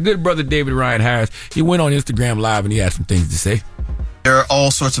 Now, the good brother David Ryan Harris, he went on Instagram Live and he had some things to say. There are all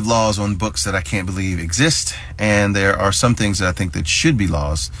sorts of laws on books that I can't believe exist, and there are some things that I think that should be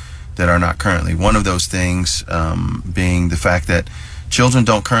laws that are not currently. One of those things being the fact that children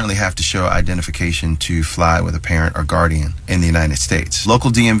don't currently have to show identification to fly with a parent or guardian in the United States.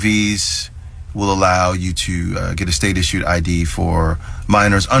 Local DMVs will allow you to get a state-issued ID for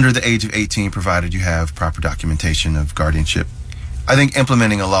minors under the age of 18, provided you have proper documentation of guardianship. I think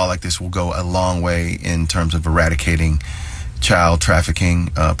implementing a law like this will go a long way in terms of eradicating child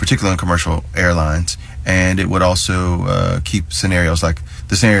trafficking, particularly on commercial airlines, and it would also keep scenarios like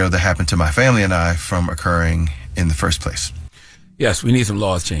the scenario that happened to my family and I from occurring in the first place. Yes, we need some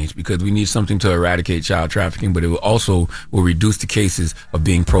laws changed because we need something to eradicate child trafficking, but it will also reduce the cases of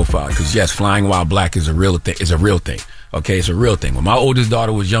being profiled. Because yes, flying while black is a real thing. Okay, it's a real thing. When my oldest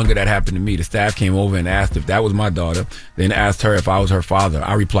daughter was younger, that happened to me. The staff came over and asked if that was my daughter, then asked her if I was her father.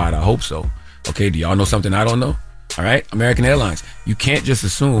 I replied, I hope so. Okay, do y'all know something I don't know? All right, American Airlines. You can't just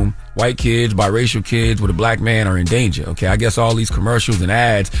assume white kids, biracial kids with a black man are in danger. Okay, I guess all these commercials and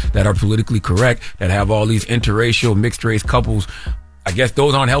ads that are politically correct, that have all these interracial, mixed race couples, I guess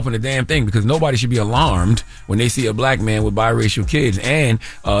those aren't helping a damn thing, because nobody should be alarmed when they see a black man with biracial kids. And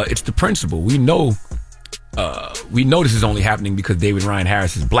it's the principle. We know this is only happening because David Ryan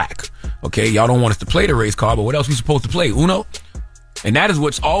Harris is black. Okay, y'all don't want us to play the race card, but what else we supposed to play? Uno? And that is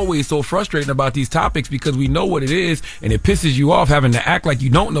what's always so frustrating about these topics, because we know what it is, and it pisses you off having to act like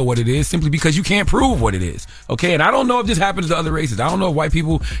you don't know what it is simply because you can't prove what it is. Okay, and I don't know if this happens to other races. I don't know if white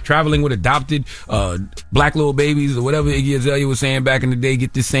people traveling with adopted black little babies or whatever Iggy Azalea was saying back in the day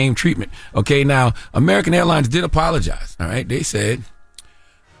get this same treatment. Okay, now, American Airlines did apologize. All right, they said,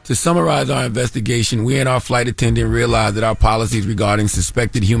 to summarize our investigation, we and our flight attendant realized that our policies regarding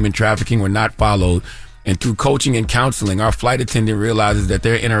suspected human trafficking were not followed. And through coaching and counseling, our flight attendant realizes that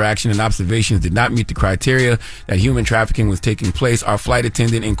their interaction and observations did not meet the criteria that human trafficking was taking place. Our flight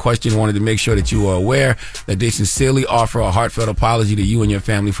attendant in question wanted to make sure that you are aware that they sincerely offer a heartfelt apology to you and your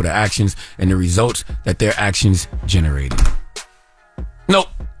family for the actions and the results that their actions generated. Nope.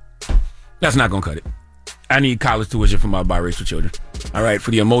 That's not going to cut it. I need college tuition for my biracial children. All right, for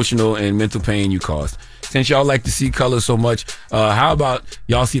the emotional and mental pain you caused. Since y'all like to see color so much, how about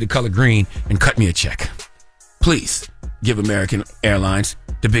y'all see the color green and cut me a check? Please give American Airlines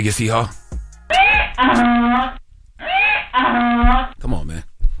the biggest hee-haw. Come on, man.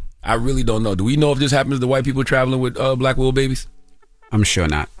 I really don't know. Do we know if this happens to white people traveling with black widow babies? I'm sure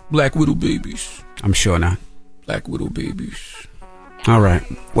not. Black widow babies. I'm sure not. Black widow babies. All right.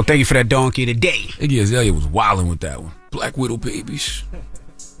 Well, thank you for that donkey today. Iggy Azalea was wilding with that one. Black widow babies.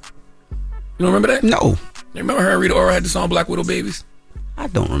 You don't remember that? No. You remember her and Rita Ora had the song Black Widow Babies? I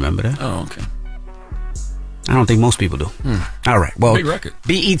don't remember that. Oh, okay. I don't think most people do. All right. Well, big record.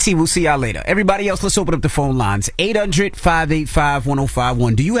 BET, we'll see y'all later. Everybody else, let's open up the phone lines.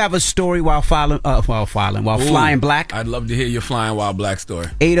 800-585-1051. Do you have a story while flying black? I'd love to hear your flying while black story.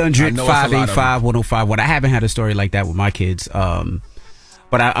 800-585-1051. I haven't had a story like that with my kids.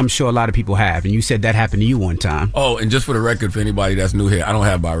 But I'm sure a lot of people have. And you said that happened to you one time. Oh, and just for the record, for anybody that's new here, I don't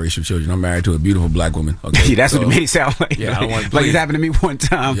have biracial children. I'm married to a beautiful black woman. Okay, that's what it made it sound like. Yeah, I don't want like it happened to me one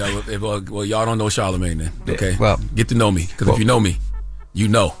time. Yeah, well, y'all don't know Charlamagne then. Okay, well, get to know me, because if you know me, you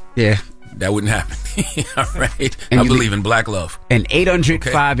know. Yeah. That wouldn't happen. All right. And I believe in black love. And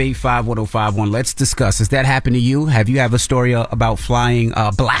 800-585-1051. Let's discuss. Has that happened to you? Have you have a story about flying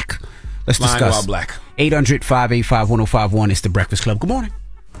black? Let's discuss. Flying while black. 800-585-1051. It's The Breakfast Club. Good morning.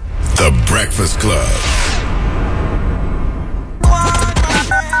 The Breakfast Club.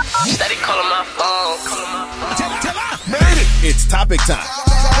 Steady calling my phone. Made it. It's topic time.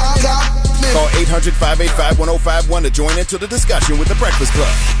 Call 1-800-585-1051 to join into the discussion with The Breakfast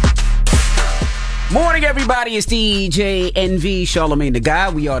Club. Morning, everybody. It's DJ NV, Charlamagne the Guy.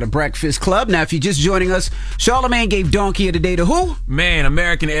 We are The Breakfast Club. Now, if you're just joining us, Charlamagne gave Donkey of the Day to who? Man,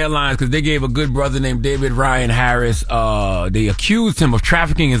 American Airlines, because they gave a good brother named David Ryan Harris. They accused him of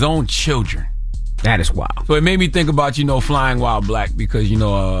trafficking his own children. That is wild. So it made me think about, flying while black, because,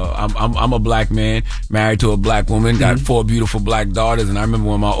 I'm a black man, married to a black woman, got 4 beautiful black daughters. And I remember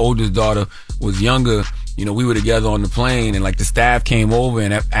when my oldest daughter was younger, we were together on the plane, and like the staff came over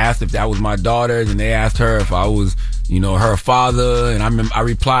and asked if that was my daughters, and they asked her if I was, her father. And I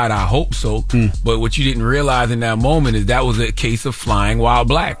replied, I hope so. But what you didn't realize in that moment is that was a case of flying while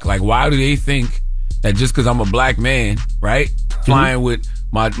black. Like, why do they think that just because I'm a black man, right, flying with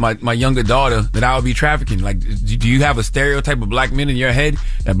my younger daughter, that I would be trafficking? Like, do you have a stereotype of black men in your head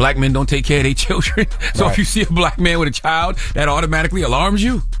that black men don't take care of their children? So if you see a black man with a child, that automatically alarms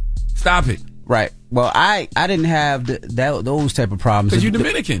you? Stop it. Right. Well, I didn't have those type of problems. Because you're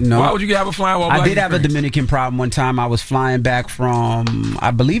Dominican. No. Why would you have a flying while black? I did have a Dominican problem one time. I was flying back from,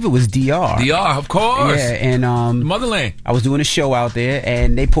 I believe it was DR. DR, of course. Yeah, and motherland. I was doing a show out there,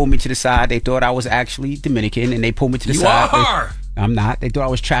 and they pulled me to the side. They thought I was actually Dominican, and they pulled me to the side. You are. I'm not. They thought I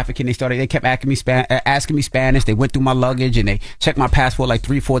was trafficking. They kept asking me Spanish. They went through my luggage and they checked my passport like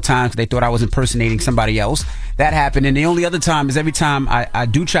 3-4 times. They thought I was impersonating somebody else. That happened. And the only other time is every time I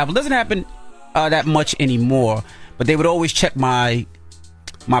do travel. It doesn't happen that much anymore, but they would always check my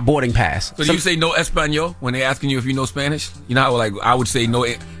boarding pass. So do you say no Espanol when they're asking you if you know Spanish? You know how like I would say no,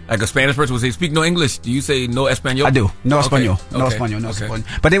 like a Spanish person would say speak no English. Do you say no Espanol? I do. No Espanol. Okay. No Espanol. No Espanol.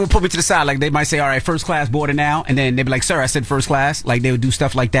 But they would put me to the side. Like they might say, all right, first class boarding now. And then they'd be like, sir, I said first class. Like they would do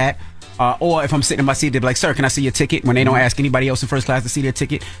stuff like that. Or if I'm sitting in my seat, they'd be like, sir, can I see your ticket? When they don't ask anybody else in first class to see their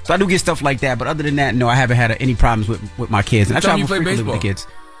ticket. So I do get stuff like that. But other than that, no, I haven't had any problems with my kids. And I travel frequently with the kids.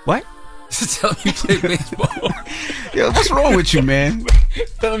 What? Tell them you play baseball. Yo, what's wrong with you, man?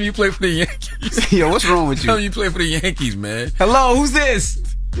 Tell them you play for the Yankees. Yo, what's wrong with you? Tell them you play for the Yankees, man. Hello, who's this?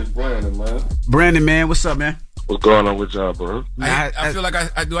 It's Brandon, man. Brandon, man, what's up, man? What's going on with y'all, bro? I feel like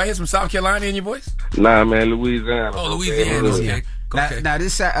do I hear some South Carolina in your voice? Nah, man, Louisiana. Oh, Louisiana. Okay. Now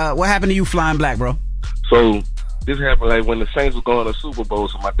this, what happened to you flying black, bro? So this happened like when the Saints were going to Super Bowl.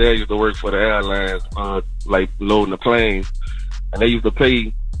 So my dad used to work for the airlines, like loading the plane, and they used to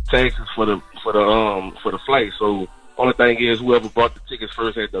pay taxes for the flight. So only thing is whoever bought the tickets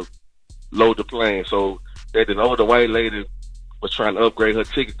first had to load the plane. So that the older white lady was trying to upgrade her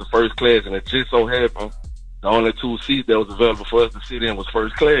ticket to first class, and it just so happened the only 2 seats that was available for us to sit in was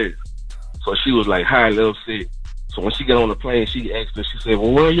first class. So she was like high level sick. So when she got on the plane, she asked her, she said,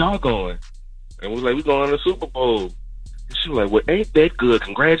 well, where are y'all going? And we was like, we going to the Super Bowl. And she was like, well, ain't that good?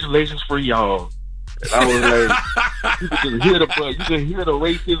 Congratulations for y'all. And I was like, you could hear the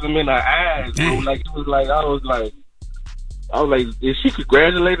racism in her eyes, bro. Like it was like I was like, is she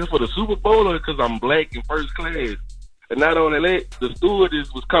congratulating for the Super Bowl or because I'm black in first class? And not only that, the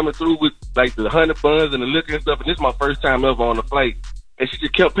stewardess was coming through with like the honey buns and the liquor and stuff. And this is my first time ever on the flight, and she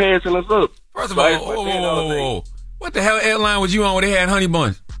just kept passing us up. First of all, whoa. What the hell airline was you on where they had honey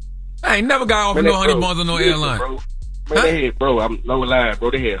buns? I ain't never got off with no honey buns on no airline. Bro. Man, they had, bro, I'm no lie,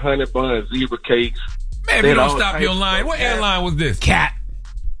 bro. They had honey buns, zebra cakes. Man, if you don't stop your line, what airline was this? Cat.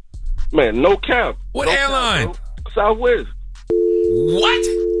 Man, no cap. What airline? Southwest. What?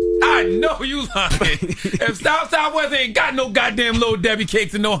 I know you lying. If Southwest ain't got no goddamn little Debbie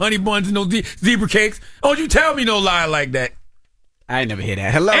cakes and no honey buns and no zebra cakes, don't you tell me no lie like that. I ain't never hear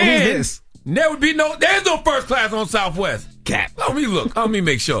that. Hello, who's this? There's no first class on Southwest. Cat. Let me look. Let me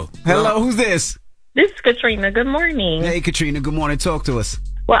make sure. Hello, who's this? This is Katrina. Good morning. Hey, Katrina. Good morning. Talk to us.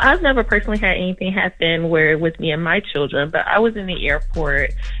 Well, I've never personally had anything happen where it was me and my children, but I was in the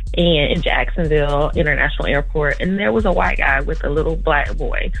airport in Jacksonville International Airport, and there was a white guy with a little black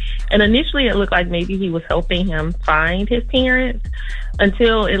boy. And initially it looked like maybe he was helping him find his parents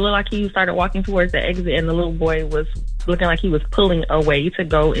until it looked like he started walking towards the exit, and the little boy was looking like he was pulling away to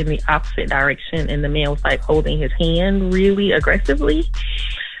go in the opposite direction, and the man was like holding his hand really aggressively.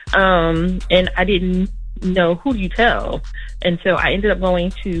 And I didn't know who do you tell. And so I ended up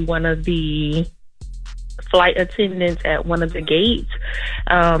going to one of the flight attendants at one of the gates.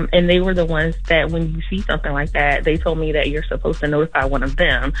 And they were the ones that when you see something like that, they told me that you're supposed to notify one of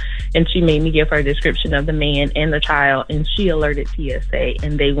them. And she made me give her a description of the man and the child, and she alerted TSA,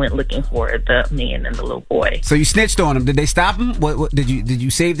 and they went looking for the man and the little boy. So you snitched on him. Did they stop him? What did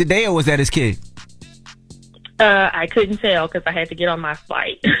you save the day, or was that his kid? I couldn't tell because I had to get on my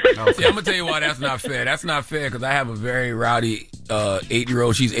flight. See, I'm going to tell you why that's not fair. That's not fair because I have a very rowdy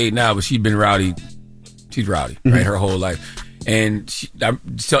 8-year-old. She's 8 now, but she's been rowdy. She's rowdy, right, her whole life. And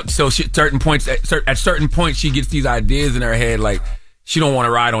certain points, at certain points, she gets these ideas in her head, like she don't want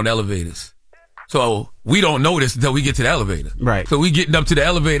to ride on elevators. So we don't notice until we get to the elevator. Right. So we getting up to the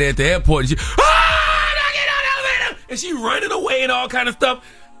elevator at the airport, and she, I get on the elevator, and she running away and all kind of stuff.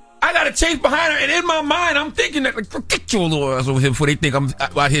 I got to chase behind her, and in my mind, I'm thinking that, like, get your little ass over here before they think I'm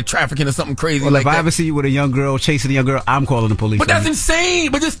out here trafficking or something crazy well, like that. If I ever see you with a young girl chasing a young girl, I'm calling the police. But that's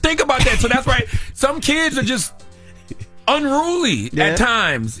insane. But just think about that. So that's right. Some kids are just unruly at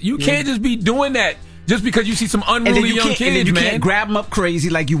times. You can't just be doing that just because you see some unruly young kids, and then you man. can't grab them up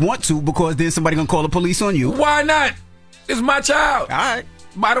crazy like you want to, because then somebody gonna call the police on you. Why not? It's my child. All right.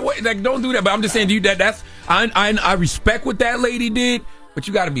 By the way, like, don't do that. But I'm just saying to you that's I respect what that lady did, but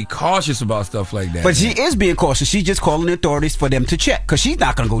you got to be cautious about stuff like that. But she is being cautious. She's just calling the authorities for them to check, because she's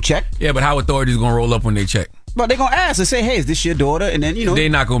not gonna go check. Yeah, but how authorities gonna roll up when they check? Well, they're gonna ask and say, "Hey, is this your daughter?" And then they're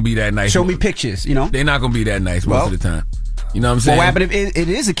not gonna be that nice. Show me pictures. They're not gonna be that nice most of the time. You know what I'm saying? Well, what happened if it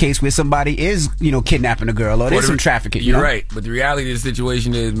is a case where somebody is, kidnapping a girl, or there's some trafficking? You're right. But the reality of the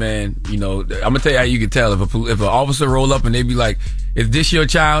situation is, man, I'm gonna tell you how you can tell if an officer roll up and they be like, "Is this your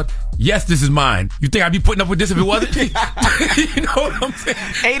child?" Yes, this is mine. You think I'd be putting up with this if it wasn't? You know what I'm saying?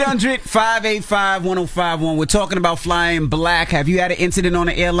 800-585-1051. We're talking about flying black. Have you had an incident on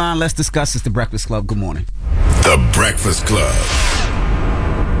the airline? Let's discuss. It's The Breakfast Club. Good morning. The Breakfast Club.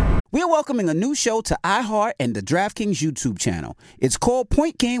 We're welcoming a new show to iHeart and the DraftKings YouTube channel. It's called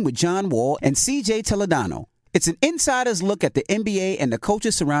Point Game with John Wall and CJ Toledano. It's an insider's look at the NBA and the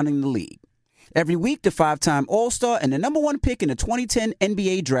coaches surrounding the league. Every week, the 5-time All-Star and the #1 pick in the 2010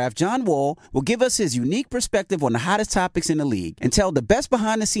 NBA Draft, John Wall, will give us his unique perspective on the hottest topics in the league and tell the best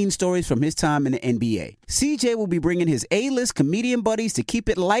behind-the-scenes stories from his time in the NBA. CJ will be bringing his A-list comedian buddies to keep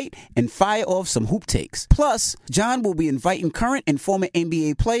it light and fire off some hoop takes. Plus, John will be inviting current and former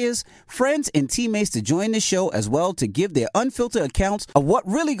NBA players, friends, and teammates to join the show as well to give their unfiltered accounts of what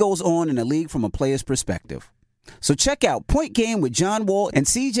really goes on in the league from a player's perspective. So check out Point Game with John Wall and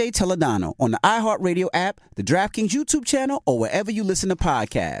CJ Toledano on the iHeartRadio app, the DraftKings YouTube channel, or wherever you listen to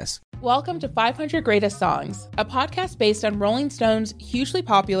podcasts. Welcome to 500 Greatest Songs, a podcast based on Rolling Stone's hugely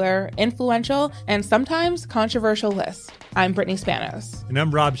popular, influential, and sometimes controversial list. I'm Brittany Spanos. And I'm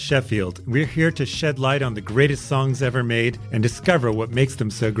Rob Sheffield. We're here to shed light on the greatest songs ever made and discover what makes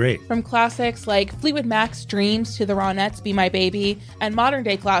them so great. From classics like Fleetwood Mac's Dreams to the Ronettes' Be My Baby, and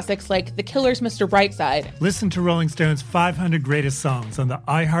modern-day classics like The Killer's Mr. Brightside. Listen to Rolling Stone's 500 Greatest Songs on the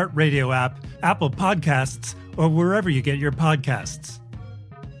iHeartRadio app, Apple Podcasts, or wherever you get your podcasts.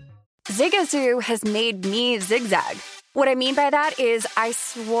 Zigazoo has made me zigzag. What I mean by that is I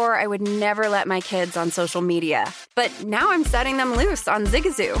swore I would never let my kids on social media, but now I'm setting them loose on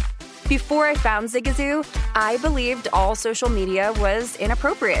Zigazoo. Before I found Zigazoo, I believed all social media was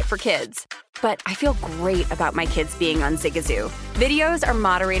inappropriate for kids. But I feel great about my kids being on Zigazoo. Videos are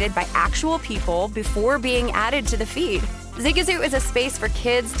moderated by actual people before being added to the feed. Zigazoo is a space for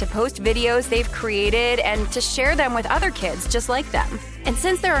kids to post videos they've created and to share them with other kids just like them. And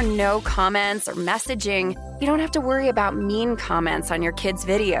since there are no comments or messaging, you don't have to worry about mean comments on your kids'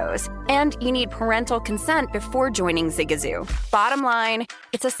 videos. And you need parental consent before joining Zigazoo. Bottom line,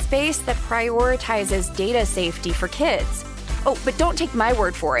 it's a space that prioritizes data safety for kids. Oh, but don't take my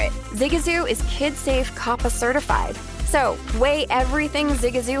word for it. Zigazoo is kid-safe COPPA certified. So, weigh everything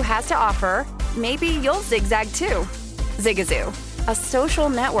Zigazoo has to offer. Maybe you'll zigzag too. Zigazoo, a social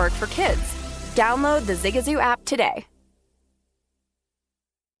network for kids. Download the Zigazoo app today.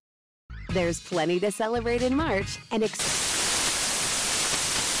 There's plenty to celebrate in March and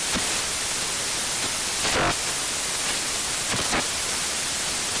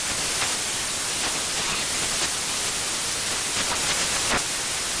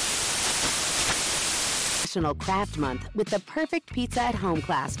National Craft Month with the perfect pizza at home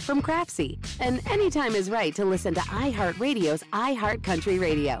class from Craftsy. And anytime is right to listen to iHeartRadio's iHeart Country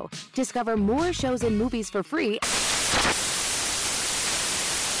Radio. Discover more shows and movies for free.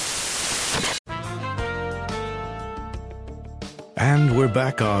 And we're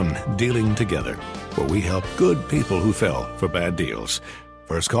back on Dealing Together, where we help good people who fell for bad deals.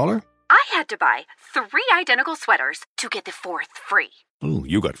 First caller? I had to buy 3 identical sweaters to get the 4th free. Oh,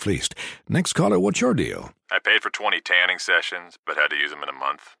 you got fleeced. Next caller, what's your deal? I paid for 20 tanning sessions, but had to use them in a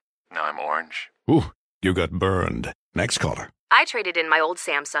month. Now I'm orange. Ooh, you got burned. Next caller. I traded in my old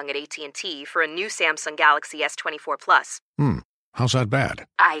Samsung at AT&T for a new Samsung Galaxy S24 Plus. How's that bad?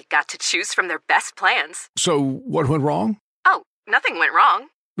 I got to choose from their best plans. So, what went wrong? Oh, nothing went wrong.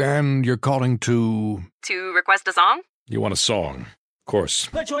 And you're calling to... To request a song? You want a song. Of course.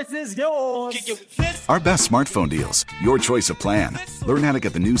 The choice is yours. Our best smartphone deals. Your choice of plan. Learn how to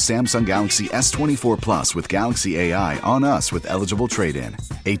get the new Samsung Galaxy S24 Plus with Galaxy AI on us with eligible trade-in.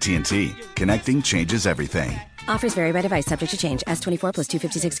 AT&T. Connecting changes everything. Offers vary by device, subject to change. S24 plus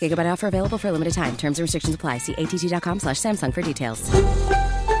 256 gigabyte offer available for a limited time. Terms and restrictions apply. See att.com/Samsung for details.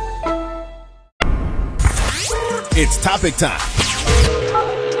 It's topic time.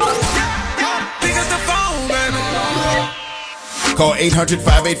 Call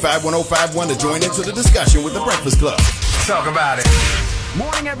 800-585-1051 to join into the discussion with the Breakfast Club. Talk about it.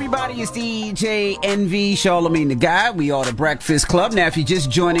 Morning, everybody. It's DJ NV, Charlamagne the Guy. We are the Breakfast Club. Now, if you're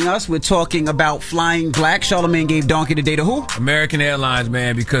just joining us, we're talking about flying black. Charlamagne gave Donkey today to who? American Airlines,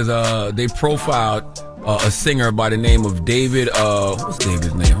 man, because they profiled a singer by the name of David. What's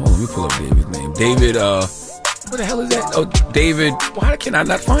David's name? Hold on, let me pull up David's name. David. What the hell is that? Oh, David. Why can I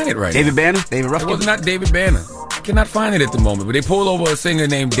not find it right? David Banner? David Ruffin? It was not David Banner. I cannot find it at the moment. But they pulled over a singer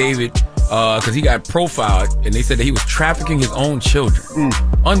named David because he got profiled, and they said that he was trafficking his own children.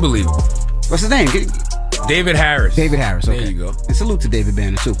 Unbelievable. What's his name? David Harris. David Harris, okay. There you go. And salute to David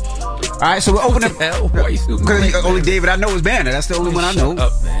Banner, too. All right, so we're opening up. Hell? Why you shooting? Because only David I know is Banner. That's the only one I know.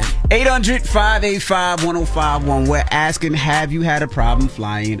 Shut up, man. 800-585-1051. We're asking, have you had a problem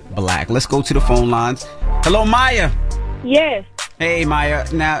flying black? Let's go to the phone lines. Hello, Maya. Yes. Hey, Maya.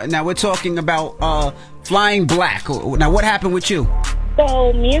 Now we're talking about flying black. Now, what happened with you?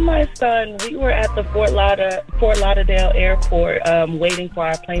 So me and my son, we were at the Fort Lauderdale airport waiting for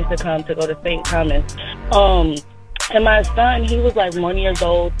our planes to come to go to St. Thomas. And my son, he was like 1 year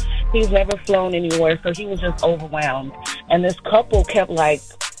old. He's never flown anywhere, so he was just overwhelmed. And this couple kept like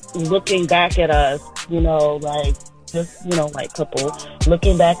looking back at us, like couple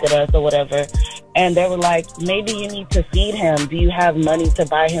looking back at us or whatever. And they were like, maybe you need to feed him. Do you have money to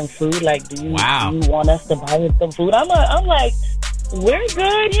buy him food? Like, do you want us to buy him some food? I'm like, we're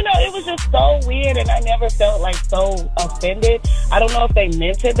good. It was just so weird, and I never felt like so offended. I don't know if they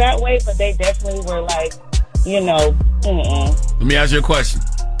meant it that way, but they definitely were like, Let me ask you a question.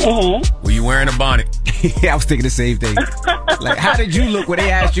 Mm-hmm. Were you wearing a bonnet? Yeah, I was thinking the same thing. Like, how did you look when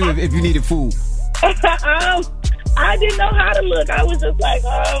they asked you if you needed food? I didn't know how to look. I was just like,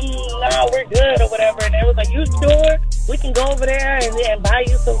 no, we're good or whatever. And they was like, you sure? We can go over there and buy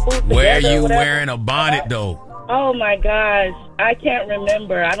you some food together. Were you wearing a bonnet, though? Oh, my gosh. I can't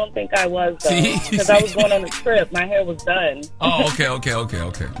remember. I don't think I was, though. Because I was going on a trip. My hair was done. Oh, okay.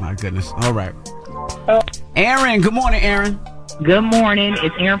 My goodness. All right. Aaron. Good morning, Aaron. Good morning.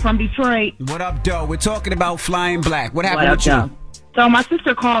 It's Aaron from Detroit. What up, Doe? We're talking about flying black. What happened with you? So my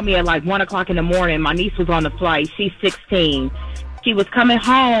sister called me at like 1 o'clock in the morning. My niece was on the flight. She's 16. She was coming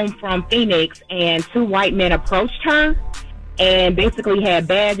home from Phoenix, and two white men approached her and basically had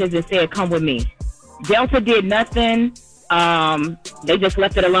badges and said, come with me. Delta did nothing. They just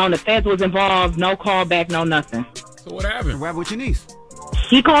left it alone. The feds was involved. No call back, no nothing. So what happened? What happened with your niece?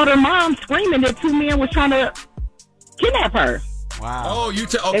 She called her mom screaming that two men was trying to kidnap her. Wow. Oh,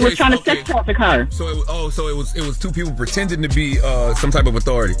 they were trying to sex traffic her. So it was two people pretending to be some type of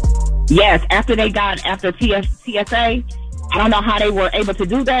authority. Yes, after TSA, I don't know how they were able to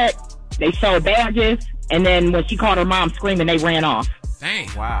do that. They showed badges, and then when she called her mom screaming, they ran off. Dang.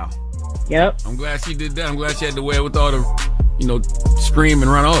 Wow. Yep. I'm glad she did that. I'm glad she had the wherewithal to, scream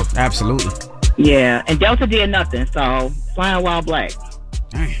and run off. Absolutely. Yeah, and Delta did nothing, so flying while black.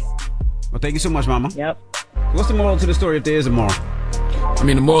 Dang. Well, thank you so much, Mama. Yep. What's the moral to the story if there is a moral? I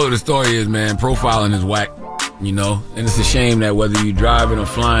mean, the moral of the story is, man, profiling is whack, and it's a shame that whether you're driving or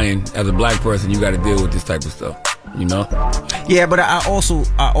flying as a black person, you got to deal with this type of stuff, Yeah, but I also,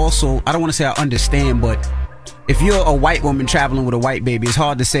 I don't want to say I understand, but if you're a white woman traveling with a white baby, it's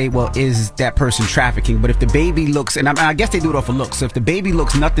hard to say, well, is that person trafficking? But if the baby looks, and I guess they do it off of looks, so if the baby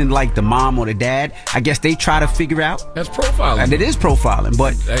looks nothing like the mom or the dad, I guess they try to figure out. That's profiling. And it is profiling,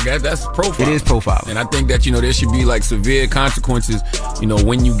 but that's profiling. It is profiling. And I think that, there should be like severe consequences,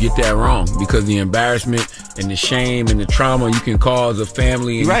 when you get that wrong, because the embarrassment and the shame and the trauma you can cause a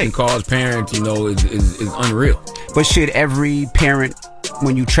family and you can cause parents, is unreal. But should every parent,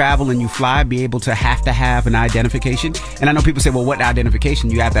 when you travel and you fly, be able to have an identification? And I know people say, well, what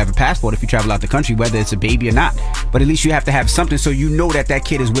identification? You have to have a passport if you travel out the country, whether it's a baby or not. But at least you have to have something so you know that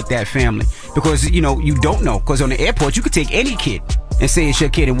kid is with that family. Because, you don't know. Because on the airport, you could take any kid and say it's your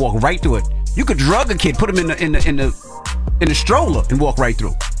kid and walk right through it. You could drug a kid, put him in the stroller and walk right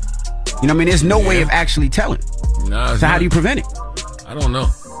through. There's no way of actually telling. Nah, so how do you prevent it? I don't know.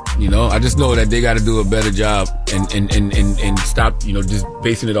 I just know that they got to do a better job and stop, just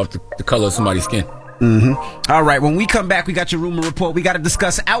basing it off the color of somebody's skin. All right, when we come back, we got your rumor report. We got to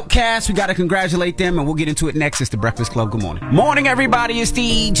discuss Outkast. We got to congratulate them, and we'll get into it next. It's the Breakfast Club. Good morning. Morning, everybody. It's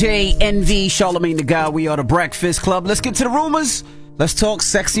DJ NV, Charlamagne the God. We are the Breakfast Club. Let's get to the rumors. Let's talk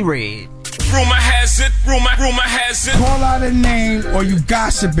Sexy Red. Rumor has it. Rumor has it. Call out a name, or you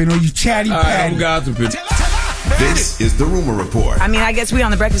gossiping, or you chatty patty. I'm gossiping. This is the rumor report. I mean, I guess we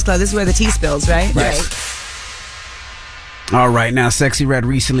on the Breakfast Club. This is where the tea spills, right? Yes. All right, now Sexy Red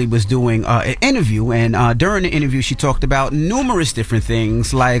recently was doing an interview, and during the interview she talked about numerous different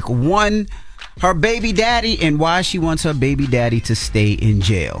things, like one, her baby daddy and why she wants her baby daddy to stay in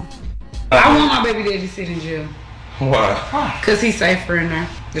jail. I want my baby daddy to sit in jail. Why? Because he's safer in there.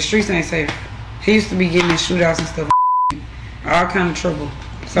 The streets ain't safe. He used to be getting in shootouts and stuff. All kind of trouble.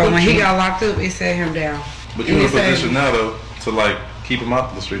 So when he got locked up, it set him down. But you're in a position now, though, to like keep him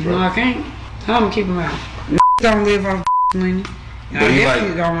out the streets, right? No, I can't. How am I keep him out? Don't live off money. But I he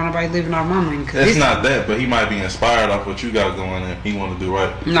definitely don't want nobody living off my money. It's not that, but he might be inspired off what you got going and he want to do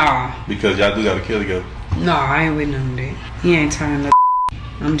right. Nah. Because y'all do got to kill together. Nah, I ain't with none of that. He ain't turning up.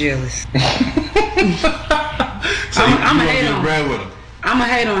 I'm jealous. So I'm you a hate on him. I'm a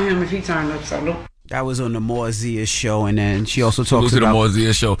hate on him if he turned up, so nope. That was on the Morzia show, and then she also talks about about the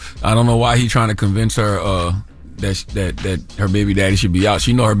Morzia show. I don't know why he trying to convince her that her baby daddy should be out.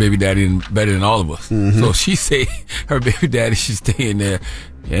 She know her baby daddy better than all of us. So she say her baby daddy should stay in there.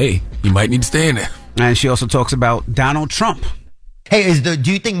 Hey, you might need to stay in there. And she also talks about Donald Trump. Hey,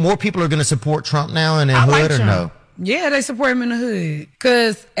 do you think more people are going to support Trump now in the hood or no? Yeah, they support him in the hood.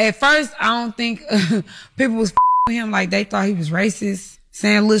 Because at first, I don't think people was with him like they thought he was racist,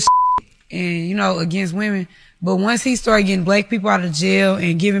 saying little and, you know, against women. But once he started getting black people out of jail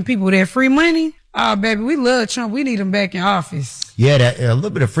and giving people their free money, oh, baby, we love Trump. We need him back in office. Yeah, a little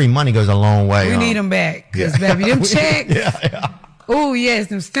bit of free money goes a long way. We need him back. Because, baby, them checks. Yeah. Oh, yes,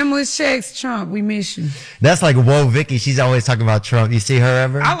 them stimulus checks, Trump, we miss you. That's like Whoa Vicky. She's always talking about Trump. You see her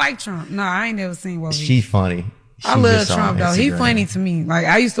ever? I like Trump. No, I ain't never seen Whoa Vicky. She's funny. I love Trump, though. He funny to me. Like,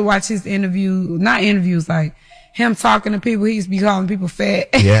 I used to watch his not interviews, like him talking to people. He used to be calling people fat.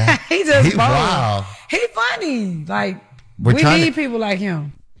 Yeah. He just bold. Wow. He funny. Like, we need people like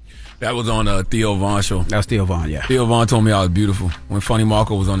him. That was on Theo Von show. That was Theo Von, yeah. Theo Von told me I was beautiful. When Funny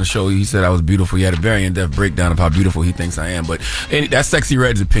Marco was on the show, he said I was beautiful. He had a very in-depth breakdown of how beautiful he thinks I am. But that's Sexy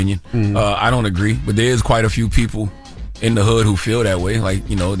Red's opinion. I don't agree. But there is quite a few people in the hood who feel that way. Like,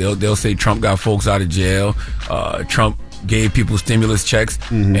 you know, they'll say Trump got folks out of jail. Trump gave people stimulus checks.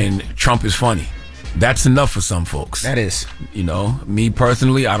 And Trump is funny. That's enough for some folks. That is. You know, me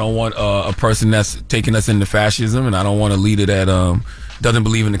personally, I don't want a person that's taking us into fascism, and I don't want a leader that doesn't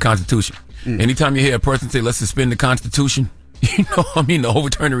believe in the Constitution. Anytime you hear a person say, let's suspend the Constitution, you know, I mean, to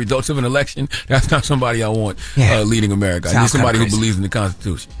overturn the results of an election, that's not somebody I want leading America. I need somebody who believes in the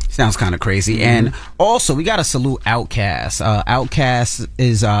Constitution. Sounds kind of crazy. And also, we got to salute Outkast. Outkast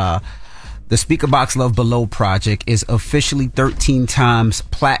is the Speaker Box Love Below project is officially 13 times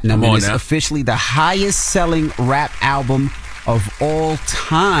platinum. And it's officially the highest selling rap album of all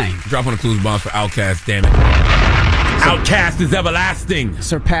time. Drop on the clues bomb for Outkast, damn it. Outkast is everlasting.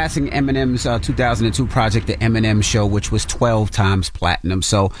 Surpassing Eminem's 2002 project, The Eminem Show, which was 12 times platinum.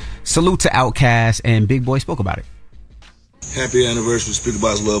 So salute to Outkast, and Big Boy spoke about it. Happy anniversary, Speaker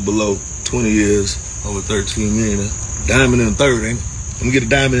Box Love Below. 20 years, over 13 million. Diamond in the third, ain't it? I'm gonna get a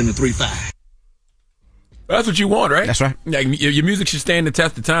diamond in the 3.5. That's what you want, right? That's right. Like, your music should stand the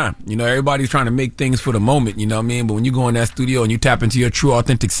test of time. You know, everybody's trying to make things for the moment, you know what I mean? But when you go in that studio and you tap into your true,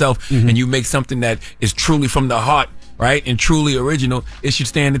 authentic self and you make something that is truly from the heart, right, and truly original, it should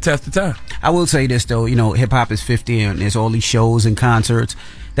stand the test of time. I will say this, though. You know, hip-hop is 50 and there's all these shows and concerts.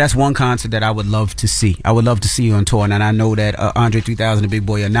 That's one concert that I would love to see. I would love to see you on tour. And I know that Andre 3000 and Big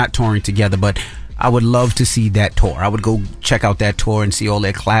Boy are not touring together, but I would love to see that tour. I would go check out that tour and see all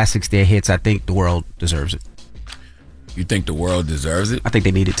their classics, their hits. I think the world deserves it. You think the world deserves it? I think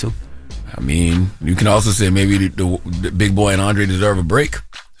they need it too. I mean, you can also say maybe the Big Boy and Andre deserve a break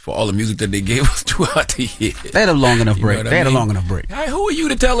for all the music that they gave us throughout the year. They had a long enough break. They had a long enough break. Hey, who are you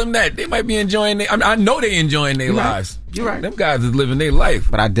to tell them that? They might be enjoying I know they're enjoying their lives. You're right. Them guys is living their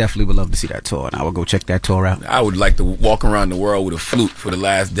life. But I definitely would love to see that tour, and I would go check that tour out. I would like to walk around the world with a flute for the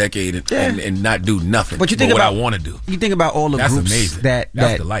last decade and not do nothing. But you think about what I want to do. You think about all the That's groups amazing. that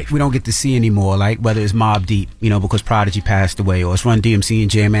the life. we don't get to see anymore, like whether it's Mobb Deep, you know, because Prodigy passed away, or it's Run DMC and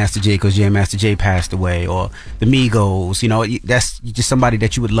Jam Master Jay because Jam Master Jay passed away, or the Migos. You know, that's just somebody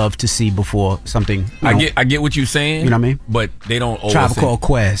that you would love to see before something. I get what you're saying. You know what I mean? But they don't owe us. Tribe Called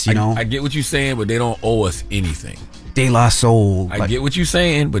Quest. You know, I get what you're saying, but they don't owe us anything. De La Soul. I get what you're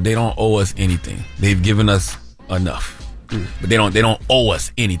saying, but they don't owe us anything. They've given us enough. But they don't owe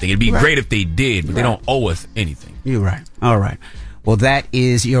us anything. It'd be great if they did, but they don't owe us anything. You're right. All right. Well, that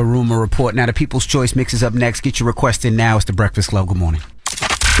is your rumor report. Now, the People's Choice mix is up next. Get your request in now. It's The Breakfast Club. Good morning.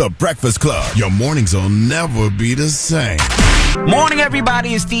 The Breakfast Club. Your mornings will never be the same. Morning,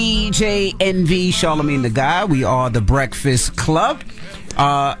 everybody. It's DJ NV, Charlamagne the Guy. We are The Breakfast Club.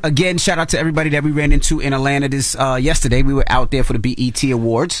 Again, shout out to everybody that we ran into in Atlanta yesterday. We were out there for the BET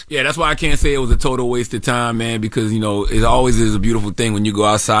Awards. Yeah, that's why I can't say it was a total waste of time, man, because, it always is a beautiful thing when you go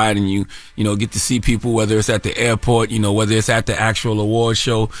outside and you get to see people, whether it's at the airport, whether it's at the actual award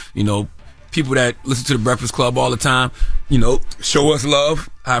show, people that listen to the Breakfast Club all the time, show us love.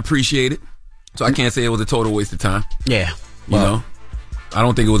 I appreciate it. So I can't say it was a total waste of time. Yeah. I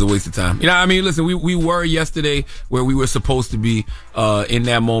don't think it was a waste of time. Listen, we were yesterday where we were supposed to be in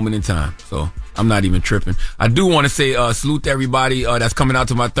that moment in time. So I'm not even tripping. I do want to say salute to everybody that's coming out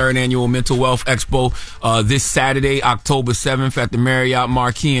to my 3rd annual Mental Wealth Expo this Saturday, October 7th at the Marriott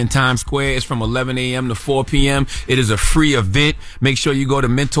Marquis in Times Square. It's from 11 a.m. to 4 p.m. It is a free event. Make sure you go to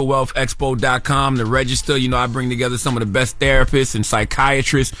mentalwealthexpo.com to register. I bring together some of the best therapists and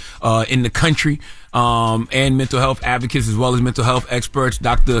psychiatrists in the country. And mental health advocates as well as mental health experts.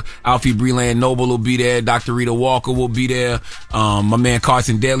 Dr. Alfie Breland Noble will be there. Dr. Rita Walker will be there. My man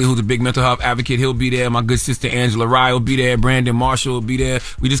Carson Daly, who's a big mental health advocate, he'll be there. My good sister Angela Rye will be there. Brandon Marshall will be there.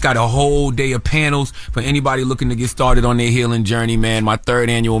 We just got a whole day of panels for anybody looking to get started on their healing journey, man. My 3rd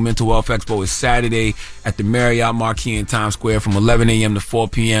annual Mental Wealth Expo is Saturday at the Marriott Marquis in Times Square from 11 a.m. to 4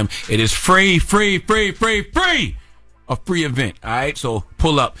 p.m. It is free. A free event, all right? So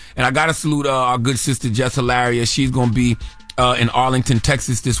pull up. And I got to salute our good sister, Jess Hilaria. She's going to be in Arlington,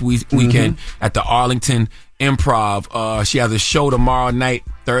 Texas this weekend at the Arlington Improv. She has a show tomorrow night,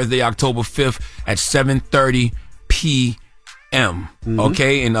 Thursday, October 5th at 7:30 p.m.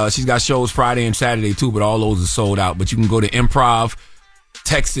 Okay? And she's got shows Friday and Saturday too, but all those are sold out. But you can go to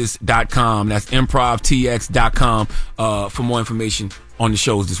improvtexas.com. That's improvtx.com for more information on the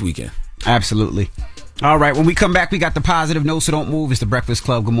shows this weekend. Absolutely. All right, when we come back, we got the positive notes, so don't move. It's The Breakfast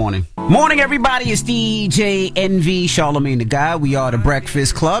Club. Good morning. Morning, everybody. It's DJ NV, Charlamagne the Guy. We are The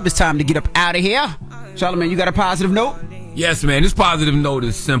Breakfast Club. It's time to get up out of here. Charlamagne, you got a positive note? Yes, man. This positive note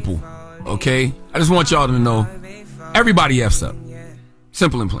is simple, okay? I just want y'all to know everybody F's up.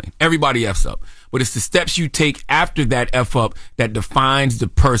 Simple and plain. Everybody F's up. But it's the steps you take after that F up that defines the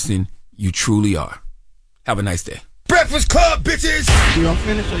person you truly are. Have a nice day. Breakfast Club, bitches! Y'all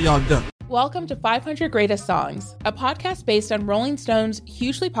finished or y'all done? Welcome to 500 Greatest Songs, a podcast based on Rolling Stone's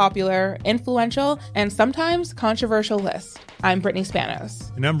hugely popular, influential, and sometimes controversial list. I'm Brittany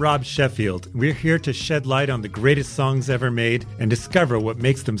Spanos. And I'm Rob Sheffield. We're here to shed light on the greatest songs ever made and discover what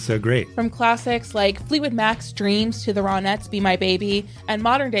makes them so great. From classics like Fleetwood Mac's Dreams to the Ronettes' Be My Baby, and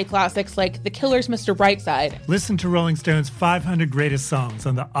modern-day classics like The Killer's Mr. Brightside. Listen to Rolling Stone's 500 Greatest Songs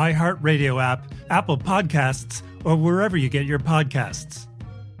on the iHeartRadio app, Apple Podcasts, or wherever you get your podcasts.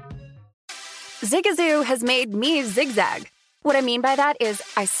 Zigazoo has made me zigzag. What I mean by that is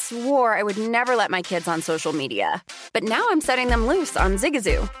I swore I would never let my kids on social media. But now I'm setting them loose on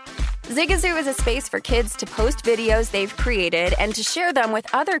Zigazoo. Zigazoo is a space for kids to post videos they've created and to share them with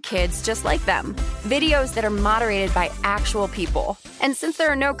other kids just like them. Videos that are moderated by actual people. And since there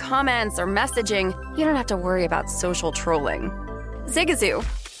are no comments or messaging, you don't have to worry about social trolling. Zigazoo,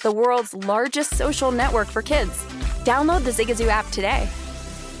 the world's largest social network for kids. Download the Zigazoo app today.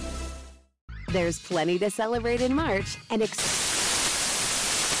 There's plenty to celebrate in March and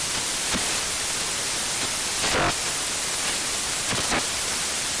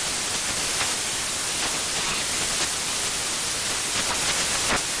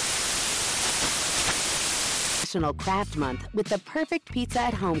National Craft Month with the perfect pizza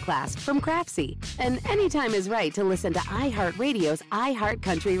at home class from Craftsy. And anytime is right to listen to iHeartRadio's iHeart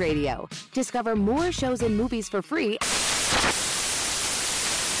Country Radio. Discover more shows and movies for free.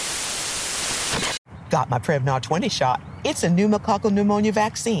 Got my Prevnar 20 shot. It's a pneumococcal pneumonia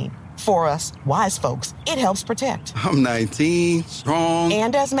vaccine. For us, wise folks, it helps protect. I'm 19, strong.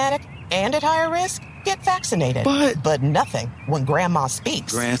 And asthmatic, and at higher risk. Get vaccinated. But nothing when grandma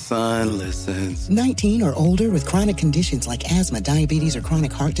speaks. Grandson listens. 19 or older with chronic conditions like asthma, diabetes, or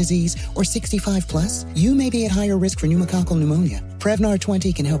chronic heart disease, or 65 plus, you may be at higher risk for pneumococcal pneumonia. Prevnar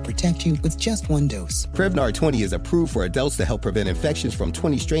 20 can help protect you with just one dose. Prevnar 20 is approved for adults to help prevent infections from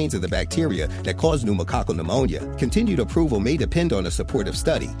 20 strains of the bacteria that cause pneumococcal pneumonia. Continued approval may depend on a supportive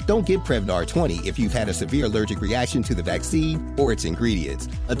study. Don't get Prevnar 20 if you've had a severe allergic reaction to the vaccine or its ingredients.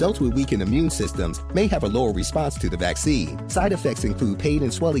 Adults with weakened immune systems may have a lower response to the vaccine. Side effects include pain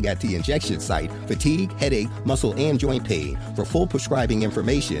and swelling at the injection site, fatigue, headache, muscle, and joint pain. For full prescribing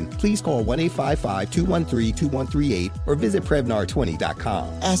information, please call 1-855-213-2138 or visit Prevnar20.com.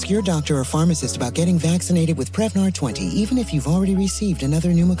 Ask your doctor or pharmacist about getting vaccinated with Prevnar 20, even if you've already received another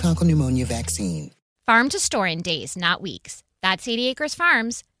pneumococcal pneumonia vaccine. Farm to store in days, not weeks. That's 80 Acres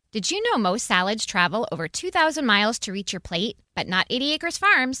Farms. Did you know most salads travel over 2,000 miles to reach your plate? But not 80 Acres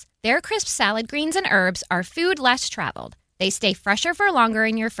Farms. Their crisp salad greens and herbs are food less traveled. They stay fresher for longer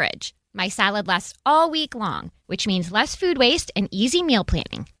in your fridge. My salad lasts all week long, which means less food waste and easy meal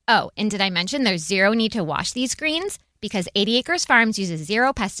planning. Oh, and did I mention there's zero need to wash these greens? Because 80 Acres Farms uses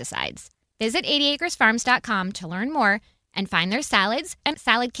zero pesticides. Visit 80acresfarms.com to learn more and find their salads and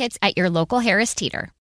salad kits at your local Harris Teeter.